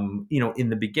 in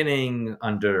the beginning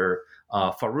under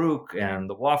Farouk and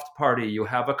the Waft Party, you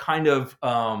have a kind of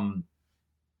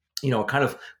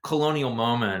colonial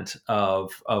moment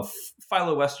of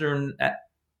Philo-Western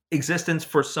existence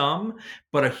for some,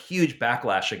 but a huge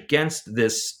backlash against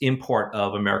this import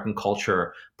of American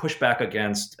culture, pushback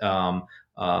against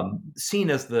seen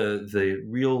as the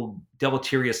real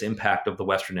deleterious impact of the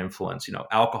Western influence,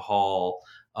 alcohol,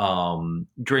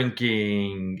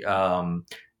 drinking,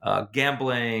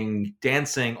 gambling,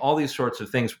 dancing, all these sorts of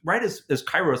things, right as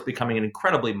Cairo is becoming an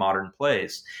incredibly modern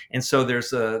place. And so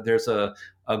there's a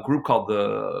group called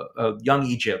the Young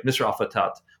Egypt, Misr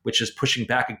al-Fatat, which is pushing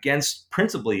back against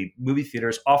principally movie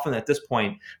theaters, often at this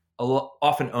point,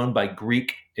 often owned by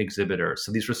Greek exhibitors.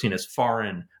 So these were seen as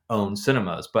foreign-owned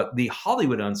cinemas. But the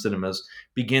Hollywood-owned cinemas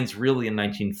begins really in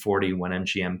 1940 when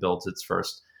MGM builds its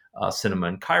first cinema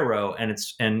in Cairo. And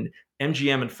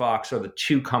MGM and Fox are the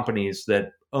two companies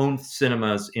that owned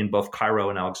cinemas in both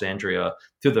Cairo and Alexandria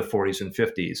through the 40s and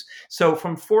 50s. So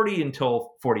from 40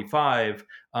 until 45,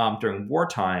 during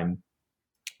wartime,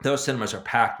 those cinemas are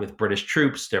packed with British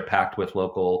troops. They're packed with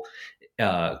local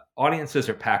audiences.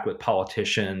 They're packed with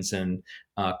politicians and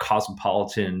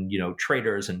cosmopolitan,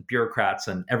 traders and bureaucrats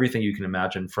and everything you can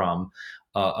imagine from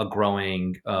a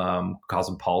growing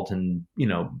cosmopolitan,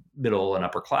 middle and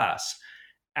upper class.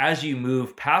 As you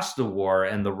move past the war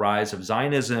and the rise of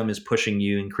Zionism is pushing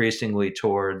you increasingly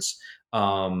towards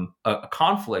a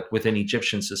conflict within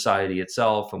Egyptian society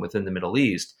itself and within the Middle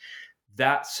East,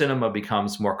 that cinema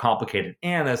becomes more complicated.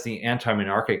 And as the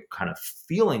anti-monarchic kind of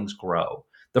feelings grow,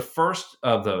 the first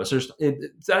of those,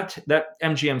 that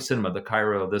MGM cinema, the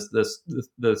Cairo,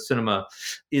 the cinema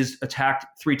is attacked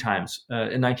three times in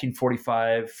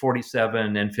 1945,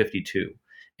 47, and 52.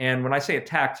 And when I say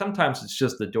attacked, sometimes it's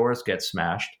just the doors get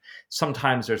smashed.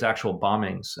 Sometimes there's actual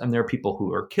bombings, and there are people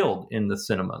who are killed in the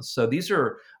cinemas. So these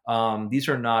are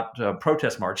not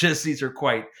protest marches. These are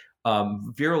quite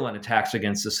virulent attacks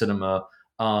against the cinema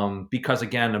because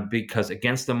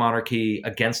against the monarchy,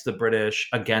 against the British,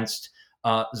 against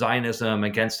Zionism,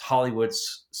 against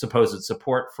Hollywood's supposed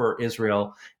support for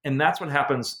Israel. And that's what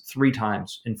happens three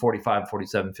times in 45,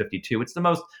 47, 52. It's the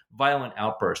most violent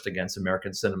outburst against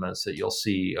American cinemas that you'll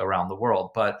see around the world.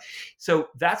 But so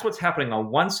that's what's happening on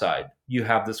one side. You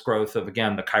have this growth of,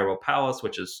 again, the Cairo Palace,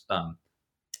 which is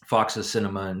Fox's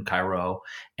cinema in Cairo.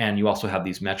 And you also have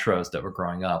these metros that were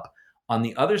growing up. On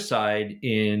the other side,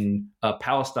 in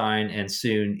Palestine and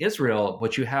soon Israel,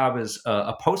 what you have is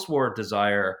a post-war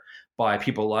desire by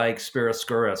people like Spiros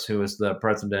Skouras, who is the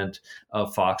president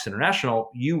of Fox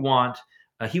International. He wants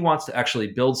to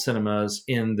actually build cinemas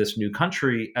in this new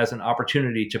country as an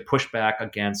opportunity to push back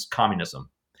against communism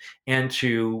and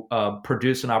to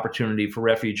produce an opportunity for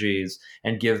refugees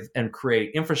and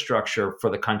create infrastructure for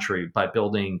the country by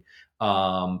building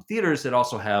theaters that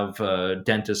also have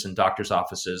dentists and doctors'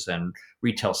 offices and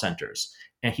retail centers.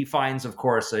 And he finds, of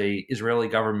course, a Israeli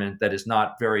government that is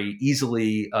not very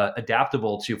easily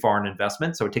adaptable to foreign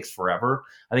investment. So it takes forever.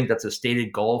 I think that's a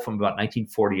stated goal from about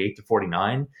 1948 to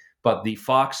 49. But the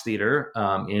Fox Theater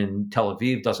in Tel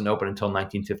Aviv doesn't open until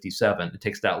 1957. It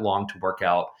takes that long to work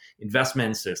out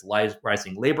investments. There's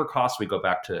rising labor costs. We go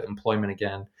back to employment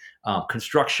again.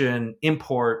 Construction,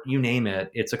 import, you name it.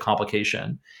 It's a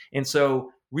complication. And so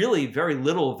really very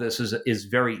little of this is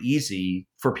very easy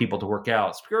for people to work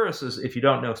out. Skouras is, if you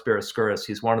don't know Spiros Skouras,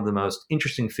 he's one of the most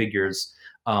interesting figures.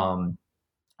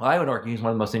 I would argue he's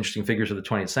one of the most interesting figures of the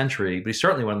 20th century, but he's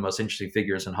certainly one of the most interesting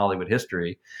figures in Hollywood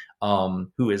history,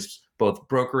 who is both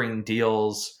brokering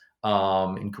deals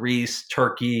in Greece,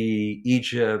 Turkey,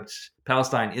 Egypt,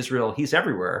 Palestine, Israel. He's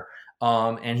everywhere.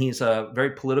 And he's a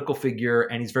very political figure,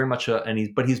 and he's very much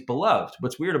but he's beloved.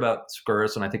 What's weird about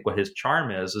Skouras, and I think what his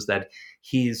charm is that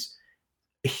he's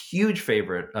a huge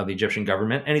favorite of the Egyptian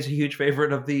government, and he's a huge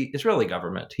favorite of the Israeli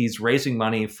government. He's raising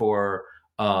money for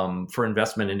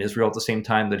investment in Israel at the same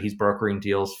time that he's brokering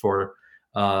deals for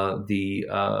the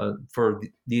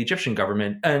Egyptian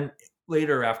government. And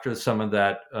later, after some of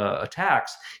that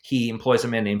attacks, he employs a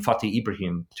man named Fatih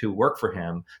Ibrahim to work for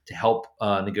him to help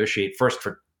negotiate first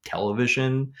for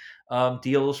television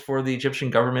deals for the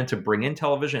Egyptian government to bring in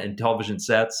television and television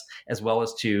sets, as well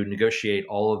as to negotiate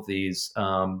all of these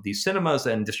cinemas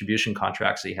and distribution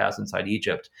contracts that he has inside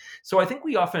Egypt. So I think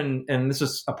we often, and this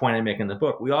is a point I make in the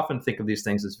book, we often think of these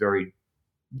things as very,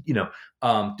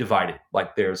 divided.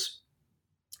 Like there's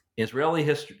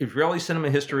Israeli cinema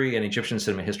history and Egyptian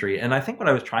cinema history. And I think what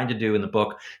I was trying to do in the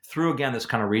book, through again this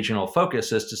kind of regional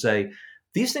focus, is to say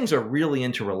these things are really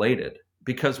interrelated.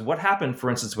 Because what happened,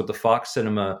 for instance, with the Fox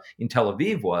cinema in Tel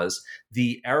Aviv was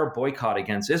the Arab boycott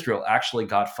against Israel actually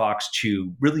got Fox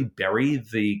to really bury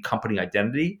the company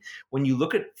identity. When you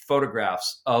look at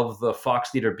photographs of the Fox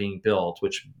theater being built,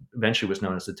 which eventually was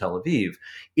known as the Tel Aviv,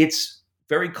 it's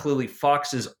very clearly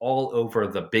Fox is all over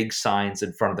the big signs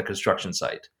in front of the construction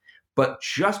site. But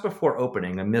just before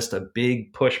opening, amidst a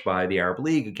big push by the Arab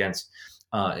League against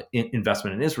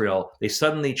investment in Israel, they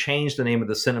suddenly changed the name of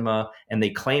the cinema and they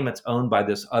claim it's owned by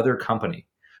this other company.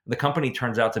 The company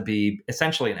turns out to be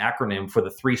essentially an acronym for the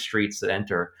 3 streets that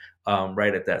enter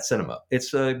right at that cinema.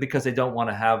 It's because they don't want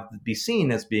to be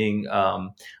seen as being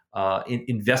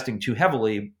investing too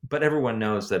heavily, but everyone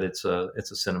knows that it's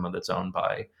a cinema that's owned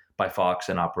by Fox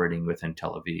and operating within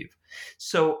Tel Aviv.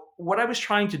 So what I was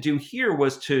trying to do here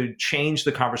was to change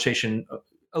the conversation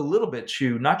a little bit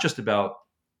to not just about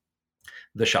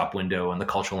the shop window and the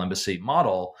cultural embassy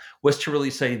model, was to really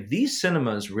say these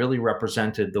cinemas really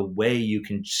represented the way you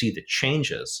can see the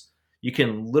changes. You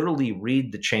can literally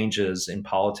read the changes in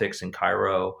politics in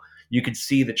Cairo. You could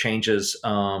see the changes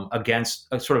against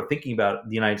sort of thinking about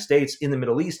the United States in the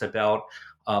Middle East, about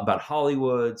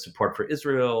Hollywood, support for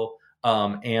Israel,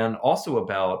 and also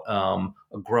about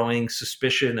a growing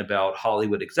suspicion about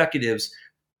Hollywood executives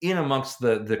in amongst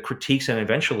the critiques and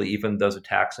eventually even those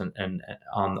attacks and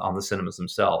on the cinemas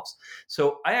themselves.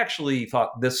 So I actually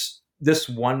thought this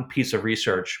one piece of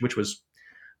research, which was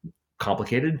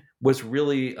complicated, was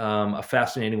really a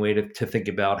fascinating way to think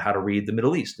about how to read the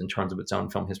Middle East in terms of its own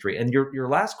film history. And your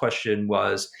last question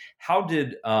was, how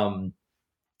did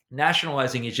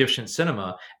nationalizing Egyptian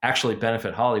cinema actually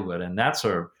benefit Hollywood? And that's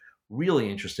a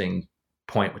really interesting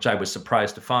point, which I was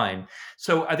surprised to find.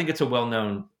 So I think it's a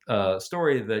well-known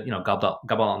story that,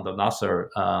 Gamal Abdel Nasser,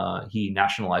 he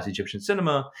nationalized Egyptian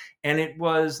cinema, and it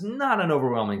was not an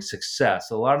overwhelming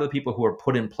success. A lot of the people who were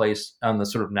put in place on the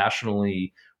sort of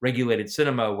nationally regulated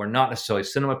cinema were not necessarily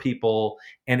cinema people,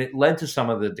 and it led to some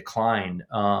of the decline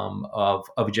of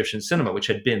Egyptian cinema, which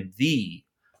had been the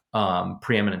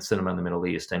preeminent cinema in the Middle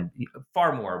East, and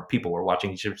far more people were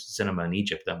watching Egyptian cinema in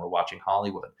Egypt than were watching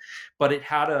Hollywood. But it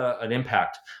had an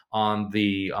impact on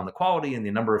the quality and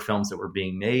the number of films that were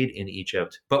being made in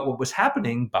Egypt. But what was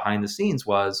happening behind the scenes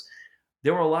was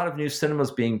there were a lot of new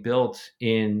cinemas being built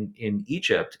in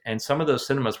Egypt, and some of those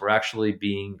cinemas were actually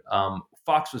being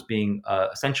Fox was being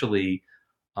essentially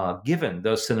given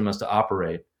those cinemas to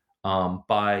operate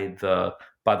by the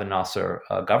Nasser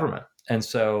government. And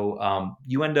so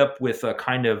you end up with a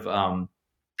kind of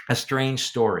a strange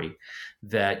story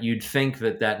that you'd think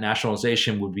that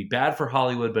nationalization would be bad for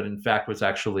Hollywood, but in fact was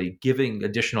actually giving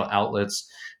additional outlets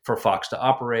for Fox to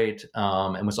operate,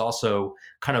 and was also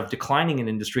kind of declining in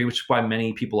industry, which is why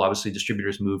many people, obviously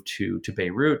distributors, moved to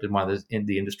Beirut, and why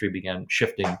the industry began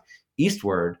shifting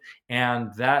eastward.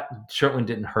 And that certainly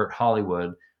didn't hurt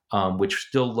Hollywood, which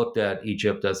still looked at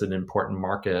Egypt as an important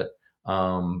market.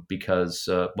 Because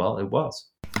it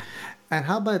was. And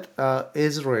how about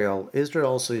Israel?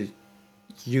 Israel also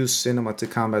used cinema to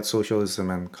combat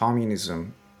socialism and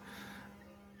communism.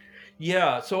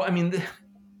 Yeah. So I mean,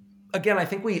 again, I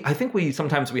think we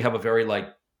sometimes we have a very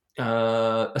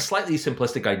a slightly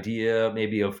simplistic idea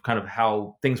maybe of kind of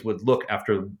how things would look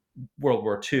after World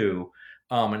War II.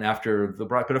 And after the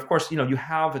but of course, you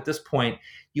have at this point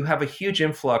you have a huge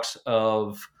influx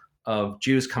of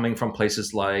Jews coming from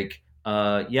places like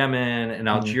Yemen and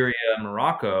Algeria and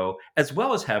Morocco, as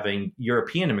well as having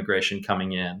European immigration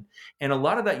coming in. And a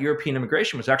lot of that European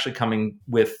immigration was actually coming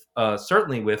with,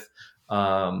 certainly with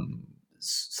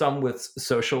some with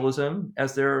socialism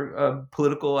as their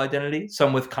political identity,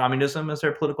 some with communism as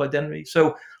their political identity.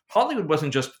 So Hollywood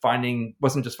wasn't just finding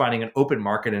an open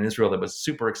market in Israel that was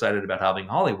super excited about having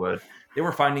Hollywood. They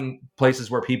were finding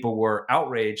places where people were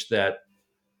outraged that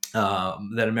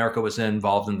America was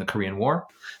involved in the Korean War.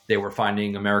 They were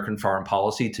finding American foreign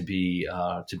policy to be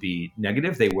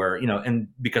negative. They were, and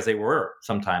because they were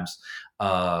sometimes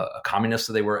communists,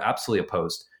 so they were absolutely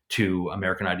opposed to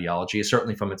American ideology,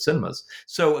 certainly from its cinemas.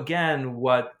 So again,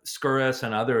 what Skouras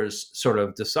and others sort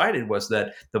of decided was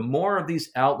that the more of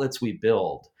these outlets we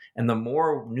build, and the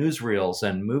more newsreels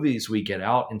and movies we get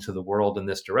out into the world in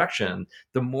this direction,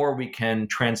 the more we can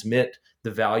transmit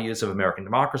the values of American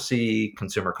democracy,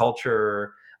 consumer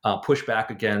culture, push back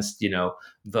against,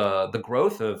 the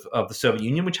growth of the Soviet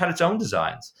Union, which had its own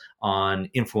designs on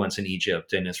influence in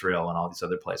Egypt and Israel and all these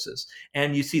other places.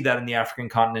 And you see that in the African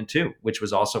continent too, which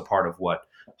was also part of what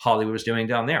Hollywood was doing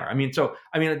down there.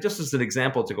 Just as an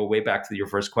example, to go way back to your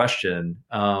first question,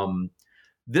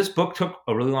 This book took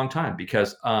a really long time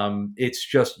because it's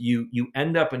just you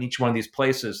end up in each one of these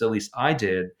places, at least I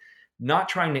did, not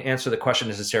trying to answer the question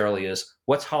necessarily is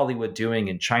what's Hollywood doing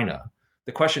in China?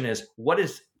 The question is, what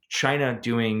is China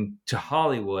doing to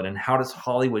Hollywood, and how does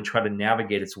Hollywood try to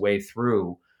navigate its way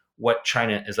through what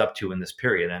China is up to in this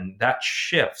period? And that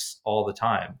shifts all the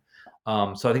time.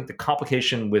 So I think the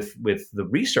complication with the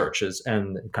research is,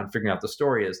 and kind of figuring out the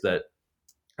story is that,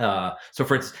 so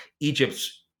for instance,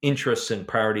 Egypt's interests and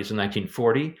priorities in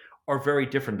 1940 are very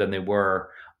different than they were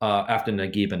after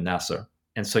Naguib and Nasser.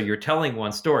 And so you're telling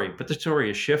one story, but the story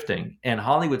is shifting. And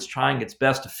Hollywood's trying its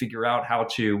best to figure out how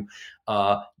to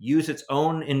use its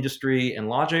own industry and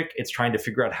logic. It's trying to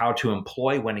figure out how to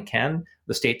employ, when it can,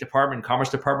 the State Department, Commerce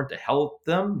Department to help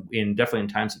them definitely in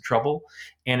times of trouble.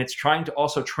 And it's trying to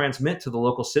also transmit to the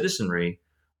local citizenry,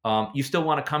 you still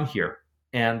want to come here.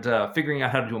 And figuring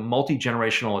out how to do a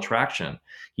multi-generational attraction,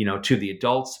 to the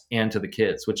adults and to the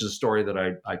kids, which is a story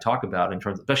that I talk about in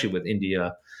terms, especially with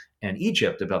India and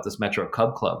Egypt, about this Metro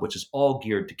Cub Club, which is all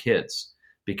geared to kids,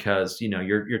 because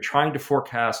you're trying to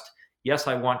forecast. Yes,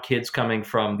 I want kids coming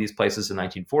from these places in the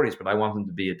 1940s, but I want them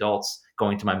to be adults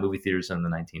going to my movie theaters in the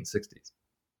 1960s.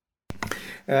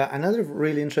 Another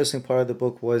really interesting part of the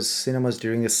book was cinemas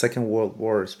during the Second World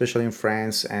War, especially in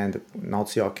France and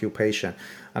Nazi occupation.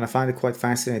 And I find it quite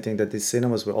fascinating that these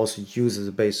cinemas were also used as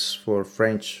a base for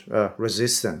French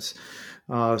resistance.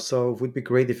 So it would be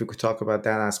great if you could talk about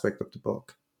that aspect of the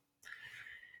book.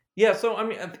 Yeah, so I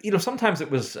mean, sometimes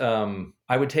it was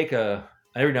I would take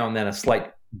every now and then a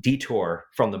slight detour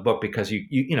from the book because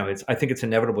I think it's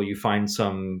inevitable you find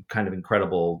some kind of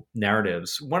incredible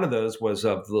narratives. One of those was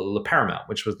of the Paramount,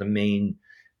 which was the main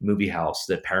movie house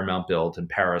that Paramount built in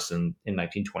Paris in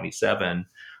 1927.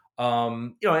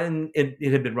 And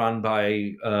it had been run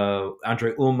by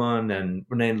André Ullmann and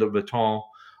René Le Breton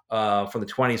from the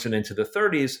 20s and into the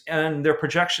 30s, and their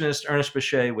projectionist Ernest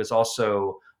Bechet was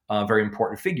also a very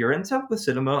important figure. And so the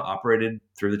cinema operated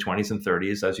through the 20s and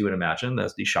 30s, as you would imagine,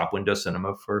 as the shop window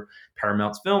cinema for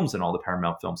Paramount's films, and all the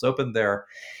Paramount films opened there.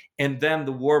 And then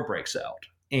the war breaks out.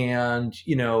 And,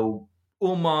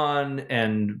 Ullmann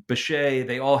and Bechet,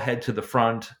 they all head to the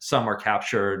front. Some are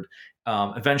captured.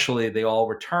 Eventually, they all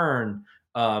return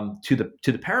to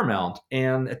the Paramount.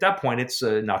 And at that point, it's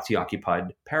a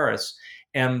Nazi-occupied Paris.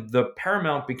 And the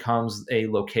Paramount becomes a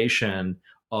location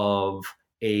of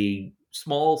a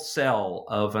small cell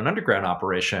of an underground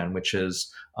operation, which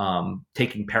is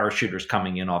taking parachuters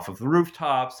coming in off of the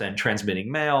rooftops and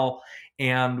transmitting mail.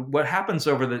 And what happens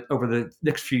over the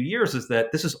next few years is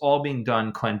that this is all being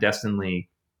done clandestinely,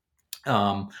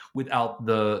 without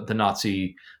the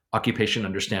Nazi occupation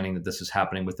understanding that this is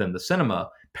happening within the cinema.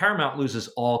 Paramount loses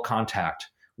all contact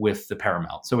with the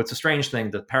Paramount. So it's a strange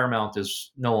thing that Paramount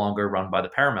is no longer run by the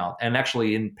Paramount. And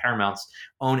actually in Paramount's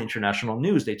own international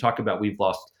news, they talk about, we've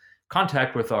lost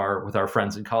contact with our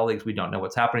friends and colleagues. We don't know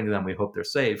what's happening to them. We hope they're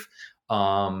safe.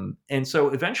 And so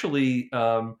eventually,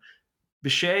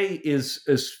 Bechet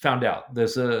is found out.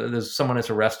 There's someone is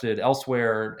arrested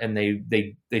elsewhere, and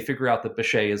they figure out that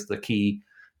Bechet is the key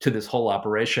to this whole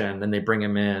operation. And they bring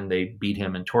him in, they beat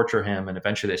him and torture him, and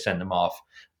eventually they send him off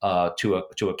to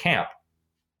a camp,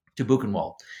 to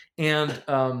Buchenwald.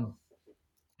 And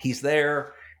he's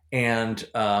there, and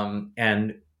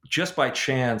just by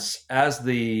chance, as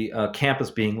the camp is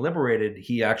being liberated,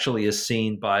 he actually is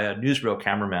seen by a newsreel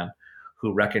cameraman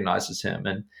who recognizes him.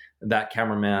 And that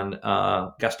cameraman,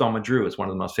 Gaston Madru, is one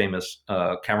of the most famous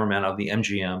cameramen of the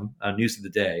MGM, News of the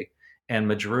Day. And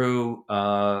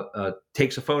Madru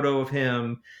takes a photo of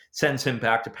him, sends him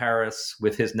back to Paris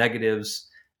with his negatives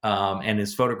and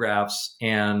his photographs.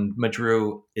 And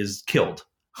Madru is killed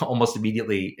almost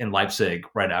immediately in Leipzig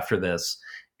right after this,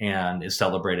 and is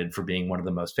celebrated for being one of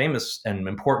the most famous and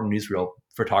important newsreel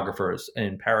photographers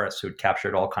in Paris, who had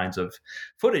captured all kinds of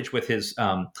footage with his,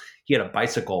 he had a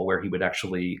bicycle where he would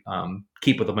actually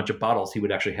keep with a bunch of bottles. He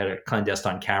would actually have a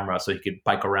clandestine camera so he could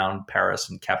bike around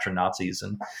Paris and capture Nazis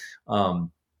and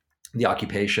the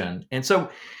occupation. And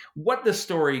so what this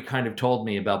story kind of told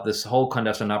me about this whole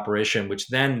clandestine operation, which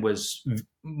then was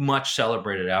much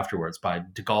celebrated afterwards by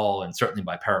de Gaulle and certainly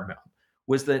by Paramount,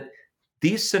 was that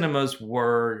these cinemas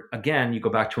were, again, you go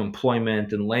back to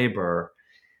employment and labor.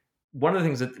 One of the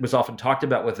things that was often talked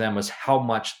about with them was how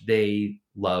much they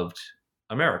loved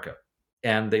America.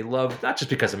 And they loved, not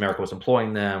just because America was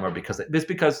employing them or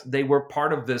because they were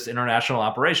part of this international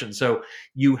operation. So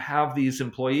you have these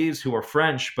employees who are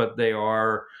French, but they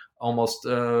are almost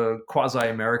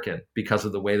quasi-American because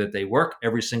of the way that they work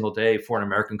every single day for an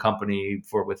American company,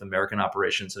 with American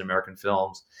operations and American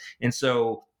films. And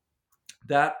so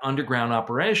that underground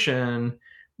operation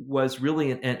was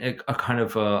really a kind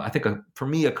of, I think, for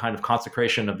me, a kind of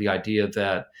consecration of the idea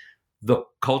that the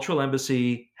cultural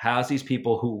embassy has these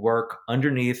people who work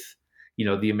underneath,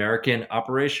 the American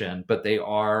operation, but they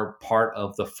are part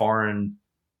of the foreign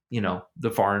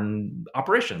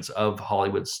operations of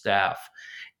Hollywood staff.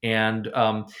 And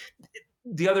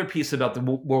the other piece about the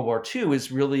World War II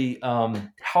is really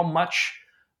how much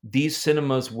these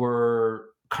cinemas were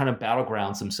kind of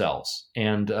battlegrounds themselves.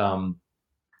 And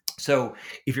so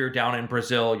if you're down in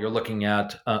Brazil, you're looking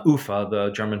at UFA,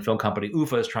 the German film company.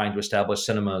 UFA is trying to establish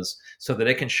cinemas so that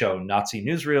it can show Nazi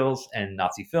newsreels and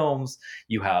Nazi films.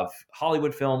 You have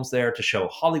Hollywood films there to show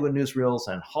Hollywood newsreels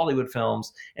and Hollywood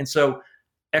films. And so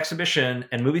exhibition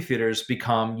and movie theaters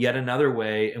become yet another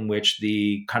way in which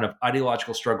the kind of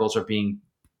ideological struggles are being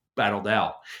battled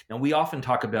out. Now, we often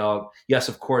talk about, yes,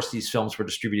 of course, these films were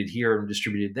distributed here and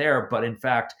distributed there, but in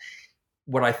fact,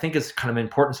 what I think is kind of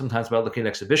important sometimes about looking at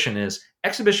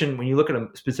exhibition, when you look at a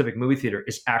specific movie theater,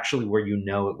 is actually where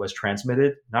it was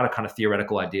transmitted, not a kind of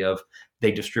theoretical idea of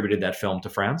they distributed that film to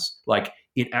France. Like,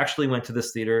 it actually went to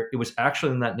this theater. It was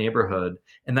actually in that neighborhood,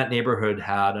 and that neighborhood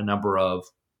had a number of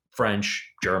French,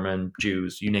 German,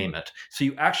 Jews, you name it. So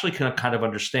you actually can kind of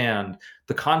understand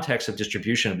the context of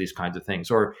distribution of these kinds of things.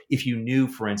 Or if you knew,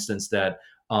 for instance, that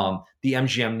the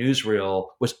MGM newsreel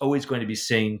was always going to be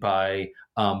seen by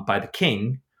the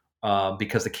king,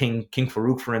 because the King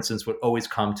Farouk, for instance, would always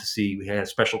come to see. We had a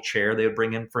special chair they would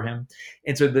bring in for him,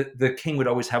 and so the king would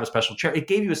always have a special chair. It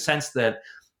gave you a sense that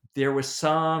there was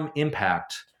some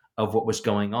impact of what was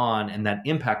going on, and that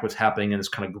impact was happening in this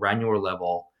kind of granular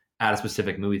level at a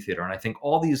specific movie theater. And I think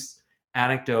all these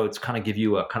anecdotes kind of give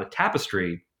you a kind of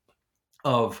tapestry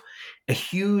of a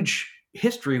huge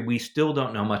history we still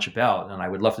don't know much about. And I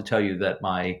would love to tell you that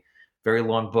my very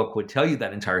long book would tell you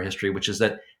that entire history, which is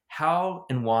that how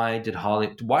and why did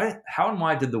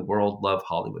the world love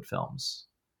Hollywood films,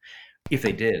 if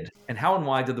they did, and how and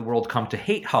why did the world come to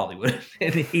hate Hollywood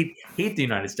and hate the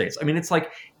United States? I mean, it's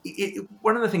like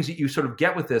one of the things that you sort of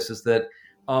get with this is that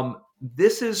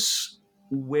this is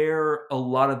where a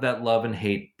lot of that love and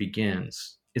hate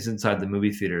begins, is inside the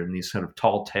movie theater, in these sort of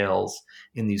tall tales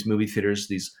in these movie theaters,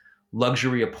 these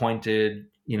luxury appointed,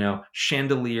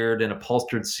 chandeliered and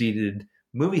upholstered seated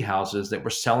movie houses that were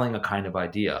selling a kind of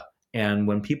idea. And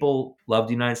when people loved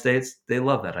the United States, they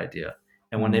loved that idea.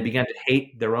 And when they began to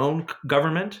hate their own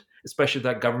government, especially if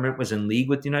that government was in league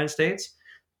with the United States,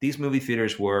 these movie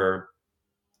theaters were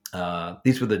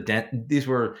these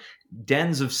were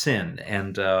dens of sin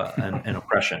and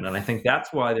oppression. And I think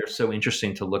that's why they're so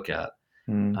interesting to look at,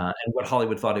 and what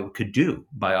Hollywood thought it could do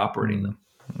by operating them.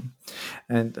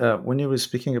 And when you were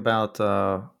speaking about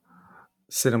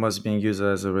cinemas being used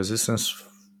as a resistance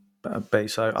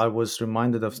base, I was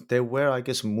reminded of, there were, I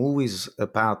guess, movies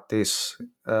about this.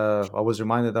 I was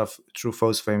reminded of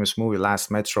Truffaut's famous movie, Last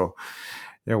Metro,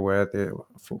 where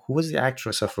who was the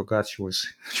actress? I forgot. She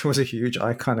was a huge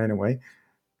icon anyway.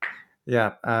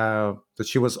 Yeah, that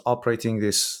she was operating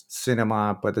this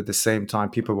cinema, but at the same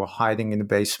time, people were hiding in the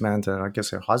basement. And I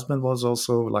guess her husband was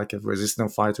also like a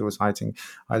resistance fighter, was hiding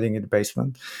in the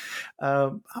basement.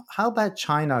 How about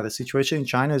China? The situation in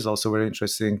China is also very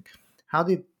interesting. How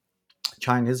did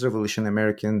Chinese Revolution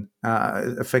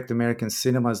affect American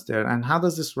cinemas there? And how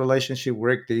does this relationship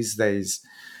work these days?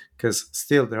 Because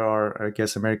still there are, I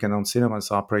guess, American-owned cinemas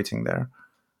operating there.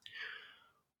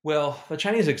 Well, the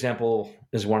Chinese example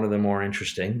is one of the more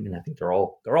interesting. I mean, I think they're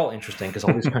all interesting because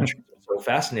all these countries are so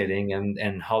fascinating,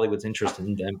 and Hollywood's interest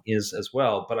in them is as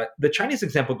well. But the Chinese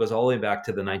example goes all the way back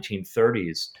to the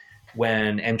 1930s,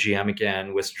 when MGM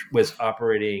again was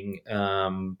operating,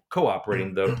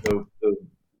 cooperating the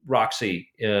Roxy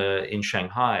in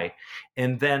Shanghai,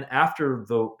 and then after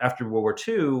World War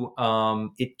II,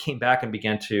 it came back and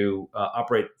began to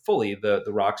operate fully the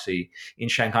Roxy in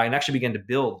Shanghai, and actually began to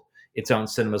build its own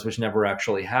cinemas, which never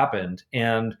actually happened.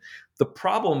 And the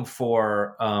problem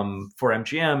for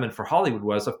MGM and for Hollywood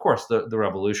was, of course, the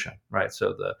revolution, right?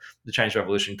 So the Chinese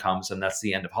Revolution comes, and that's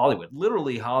the end of Hollywood.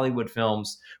 Literally, Hollywood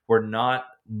films were not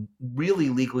really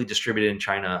legally distributed in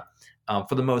China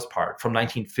for the most part, from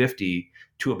 1950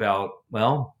 to about,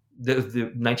 the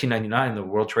 1999, the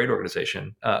World Trade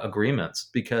Organization agreements,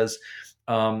 because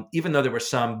even though there was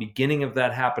some beginning of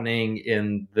that happening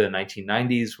in the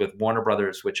 1990s with Warner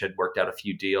Brothers, which had worked out a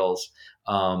few deals,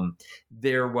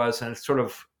 there was an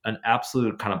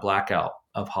absolute kind of blackout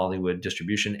of Hollywood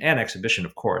distribution and exhibition,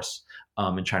 of course,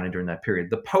 in China during that period.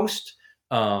 The post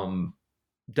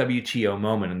WTO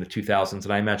moment in the 2000s,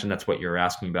 and I imagine that's what you're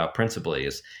asking about principally,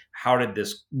 is how did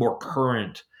this more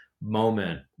current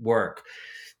moment work?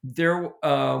 There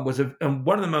was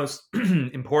one of the most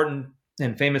important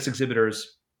and famous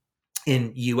exhibitors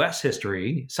in U.S.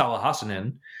 history, Salah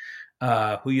Hassanin,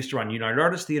 who used to run United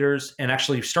Artists Theaters and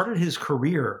actually started his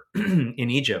career in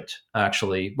Egypt,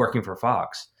 actually working for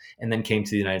Fox, and then came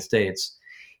to the United States.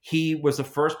 He was the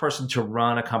first person to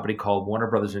run a company called Warner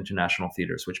Brothers International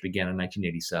Theaters, which began in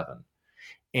 1987.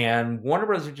 And Warner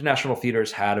Brothers International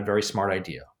Theaters had a very smart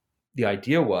idea. The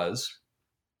idea was,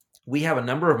 we have a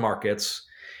number of markets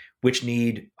which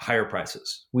need higher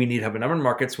prices. We have a number of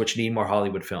markets which need more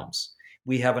Hollywood films.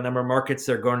 We have a number of markets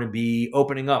that are going to be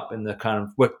opening up in the kind of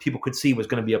what people could see was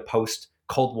going to be a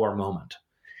post-Cold War moment.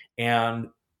 And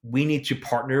we need to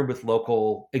partner with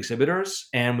local exhibitors,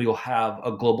 and we will have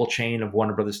a global chain of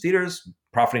Warner Brothers theaters,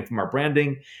 profiting from our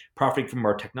branding, profiting from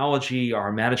our technology,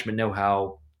 our management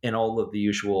know-how, and all of the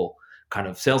usual kind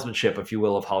of salesmanship, if you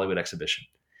will, of Hollywood exhibition.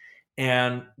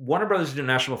 And Warner Brothers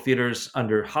International Theaters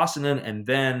under Hassanin and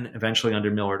then eventually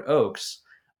under Millard Oaks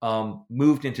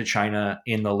moved into China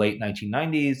in the late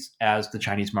 1990s as the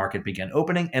Chinese market began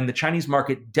opening. And the Chinese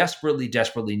market desperately,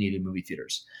 desperately needed movie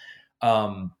theaters.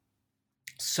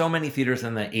 So many theaters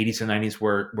in the 80s and 90s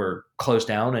were closed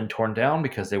down and torn down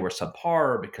because they were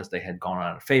subpar, because they had gone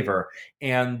out of favor.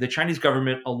 And the Chinese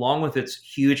government, along with its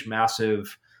huge,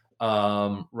 massive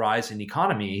rise in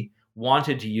economy,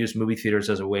 wanted to use movie theaters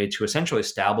as a way to essentially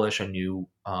establish a new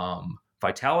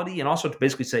vitality, and also to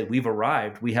basically say, we've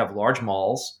arrived. We have large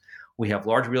malls, we have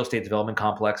large real estate development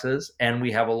complexes, and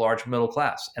we have a large middle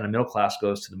class, and a middle class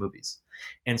goes to the movies.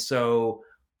 And so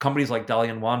companies like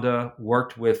Dalian Wanda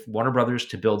worked with Warner Brothers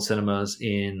to build cinemas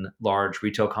in large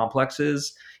retail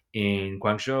complexes in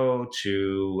Guangzhou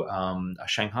to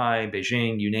Shanghai,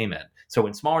 Beijing, you name it. So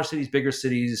in smaller cities, bigger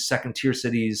cities, second-tier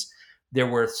cities, there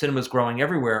were cinemas growing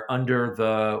everywhere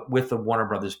with the Warner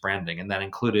Brothers branding. And that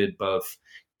included both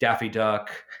Daffy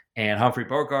Duck and Humphrey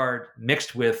Bogart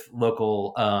mixed with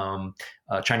local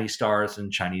Chinese stars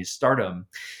and Chinese stardom.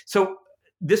 So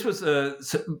this was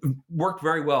worked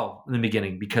very well in the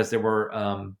beginning because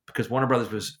because Warner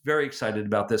Brothers was very excited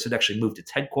about this. It actually moved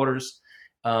its headquarters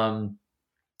and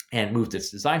moved its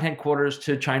design headquarters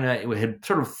to China. It had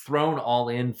sort of thrown all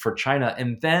in for China.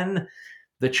 And then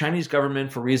the Chinese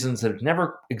government, for reasons that have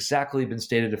never exactly been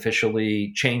stated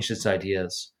officially, changed its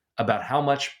ideas about how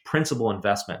much principal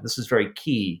investment. This is very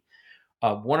key.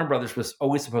 Warner Brothers was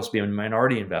always supposed to be a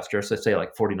minority investor, so let's say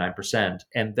like 49%.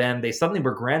 And then they suddenly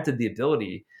were granted the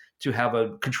ability to have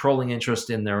a controlling interest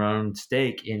in their own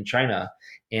stake in China.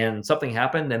 And something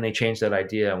happened and they changed that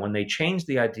idea. When they changed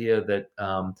the idea that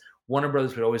Warner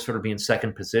Brothers would always sort of be in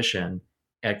second position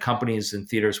at companies and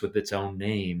theaters with its own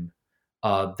name,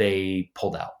 they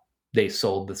pulled out. They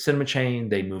sold the cinema chain.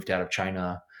 They moved out of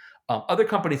China. Other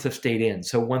companies have stayed in.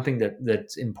 So one thing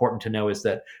that's important to know is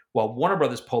that while Warner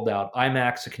Brothers pulled out,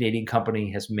 IMAX, a Canadian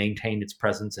company, has maintained its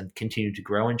presence and continued to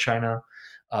grow in China.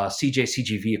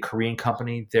 CJCGV, a Korean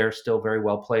company, they're still very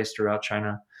well placed throughout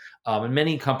China. And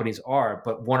many companies are,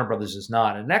 but Warner Brothers is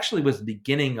not. And it actually was the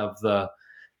beginning of the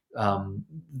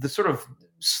sort of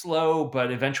slow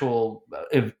but eventual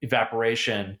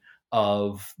evaporation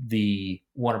of the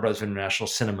Warner Brothers International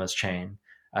Cinemas chain,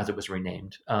 as it was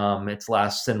renamed. Its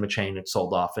last cinema chain, it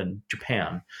sold off in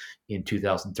Japan in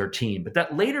 2013. But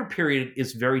that later period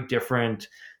is very different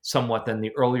somewhat than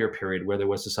the earlier period where there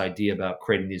was this idea about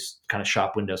creating these kind of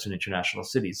shop windows in international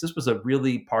cities. This was a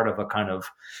really part of a kind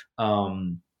of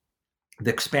the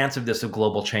expansiveness of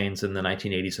global chains in the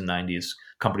 1980s and 90s,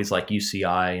 companies like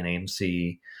UCI and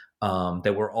AMC,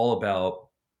 that were all about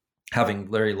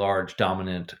having very large,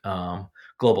 dominant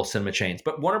global cinema chains.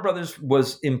 But Warner Brothers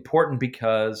was important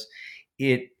because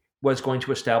it was going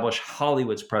to establish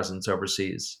Hollywood's presence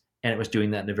overseas, and it was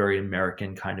doing that in a very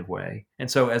American kind of way.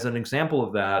 And so as an example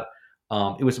of that,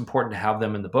 it was important to have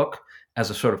them in the book as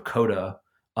a sort of coda,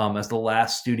 as the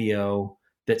last studio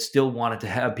that still wanted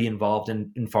to be involved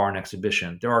in foreign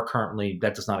exhibition. There are currently,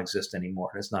 that does not exist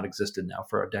anymore. It has not existed now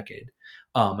for a decade.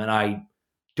 And I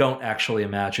don't actually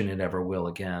imagine it ever will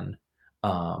again.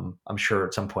 I'm sure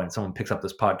at some point someone picks up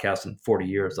this podcast in 40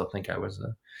 years, they'll think I was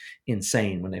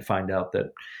insane when they find out that,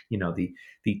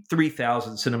 the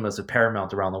 3,000 cinemas of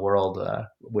Paramount around the world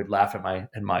would laugh at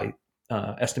my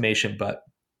estimation. But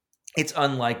it's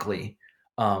unlikely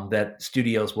that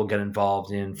studios will get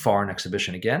involved in foreign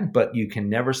exhibition again. But you can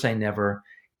never say never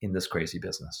in this crazy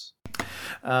business.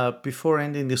 Before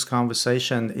ending this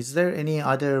conversation, is there any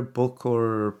other book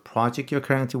or project you're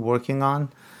currently working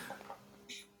on?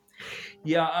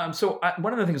 Yeah.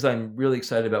 One of the things I'm really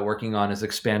excited about working on is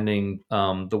expanding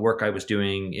the work I was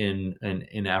doing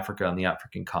in Africa, on the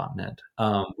African continent.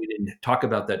 We didn't talk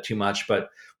about that too much, but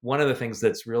one of the things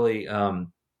that's really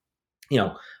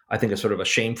I think a sort of a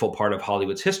shameful part of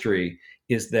Hollywood's history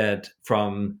is that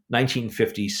from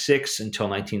 1956 until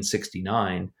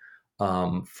 1969,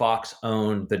 Fox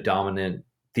owned the dominant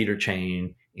theater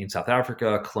chain in South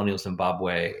Africa, colonial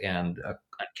Zimbabwe, and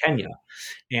Kenya.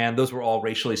 And those were all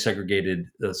racially segregated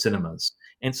cinemas.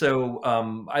 And so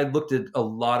I looked at a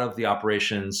lot of the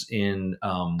operations in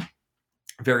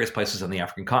various places on the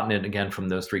African continent, again, from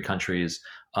those three countries,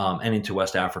 and into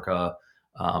West Africa,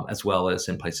 as well as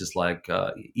in places like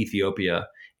Ethiopia.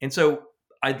 And so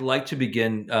I'd like to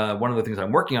begin, one of the things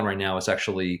I'm working on right now is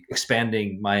actually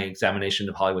expanding my examination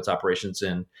of Hollywood's operations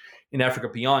in Africa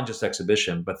beyond just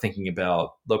exhibition, but thinking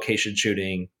about location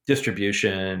shooting,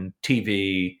 distribution,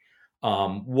 TV.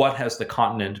 What has the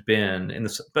continent been,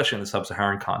 especially in the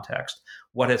sub-Saharan context?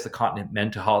 What has the continent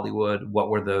meant to Hollywood? What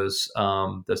were those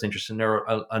interests? And there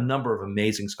are a number of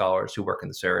amazing scholars who work in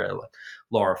this area, like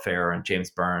Laura Fair and James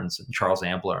Burns and Charles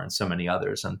Ambler and so many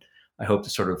others. And I hope to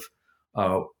sort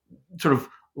of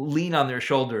lean on their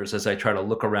shoulders as I try to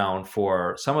look around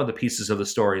for some of the pieces of the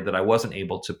story that I wasn't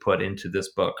able to put into this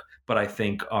book, but I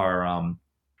think are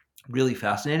really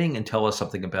fascinating and tell us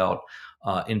something about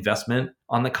investment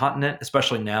on the continent,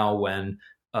 especially now when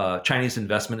Chinese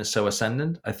investment is so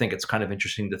ascendant. I think it's kind of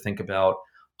interesting to think about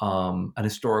an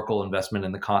historical investment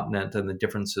in the continent and the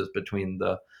differences between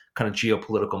the kind of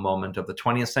geopolitical moment of the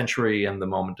 20th century and the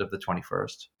moment of the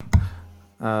 21st.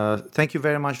 Thank you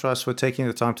very much, Ross, for taking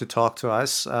the time to talk to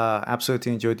us.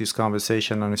 Absolutely enjoyed this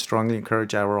conversation, and I strongly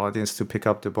encourage our audience to pick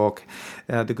up the book.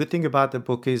 The good thing about the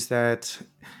book is that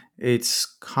it's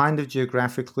kind of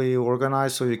geographically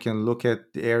organized, so you can look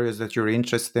at the areas that you're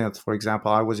interested in. For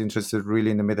example, I was interested really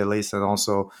in the Middle East, and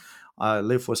also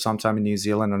lived for some time in New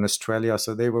Zealand and Australia.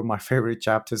 So they were my favorite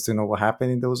chapters to know what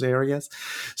happened in those areas.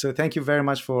 So thank you very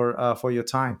much for your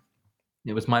time.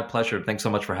 It was my pleasure. Thanks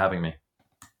so much for having me.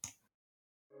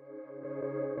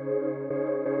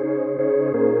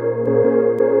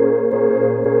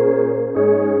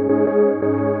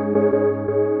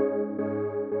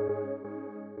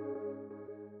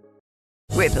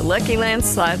 With the Lucky Land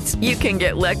Slots, you can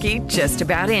get lucky just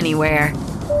about anywhere.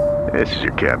 This is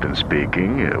your captain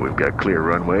speaking. We've got clear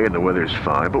runway and the weather's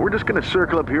fine, but we're just going to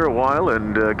circle up here a while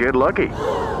and get lucky.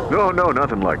 No,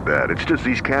 nothing like that. It's just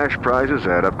these cash prizes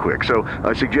add up quick. So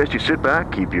I suggest you sit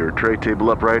back, keep your tray table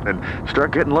upright, and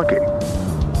start getting lucky.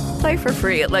 Play for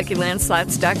free at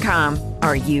LuckyLandSlots.com.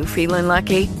 Are you feeling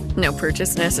lucky? No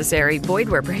purchase necessary. Void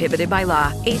where prohibited by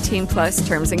law. 18+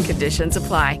 terms and conditions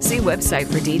apply. See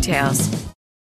website for details.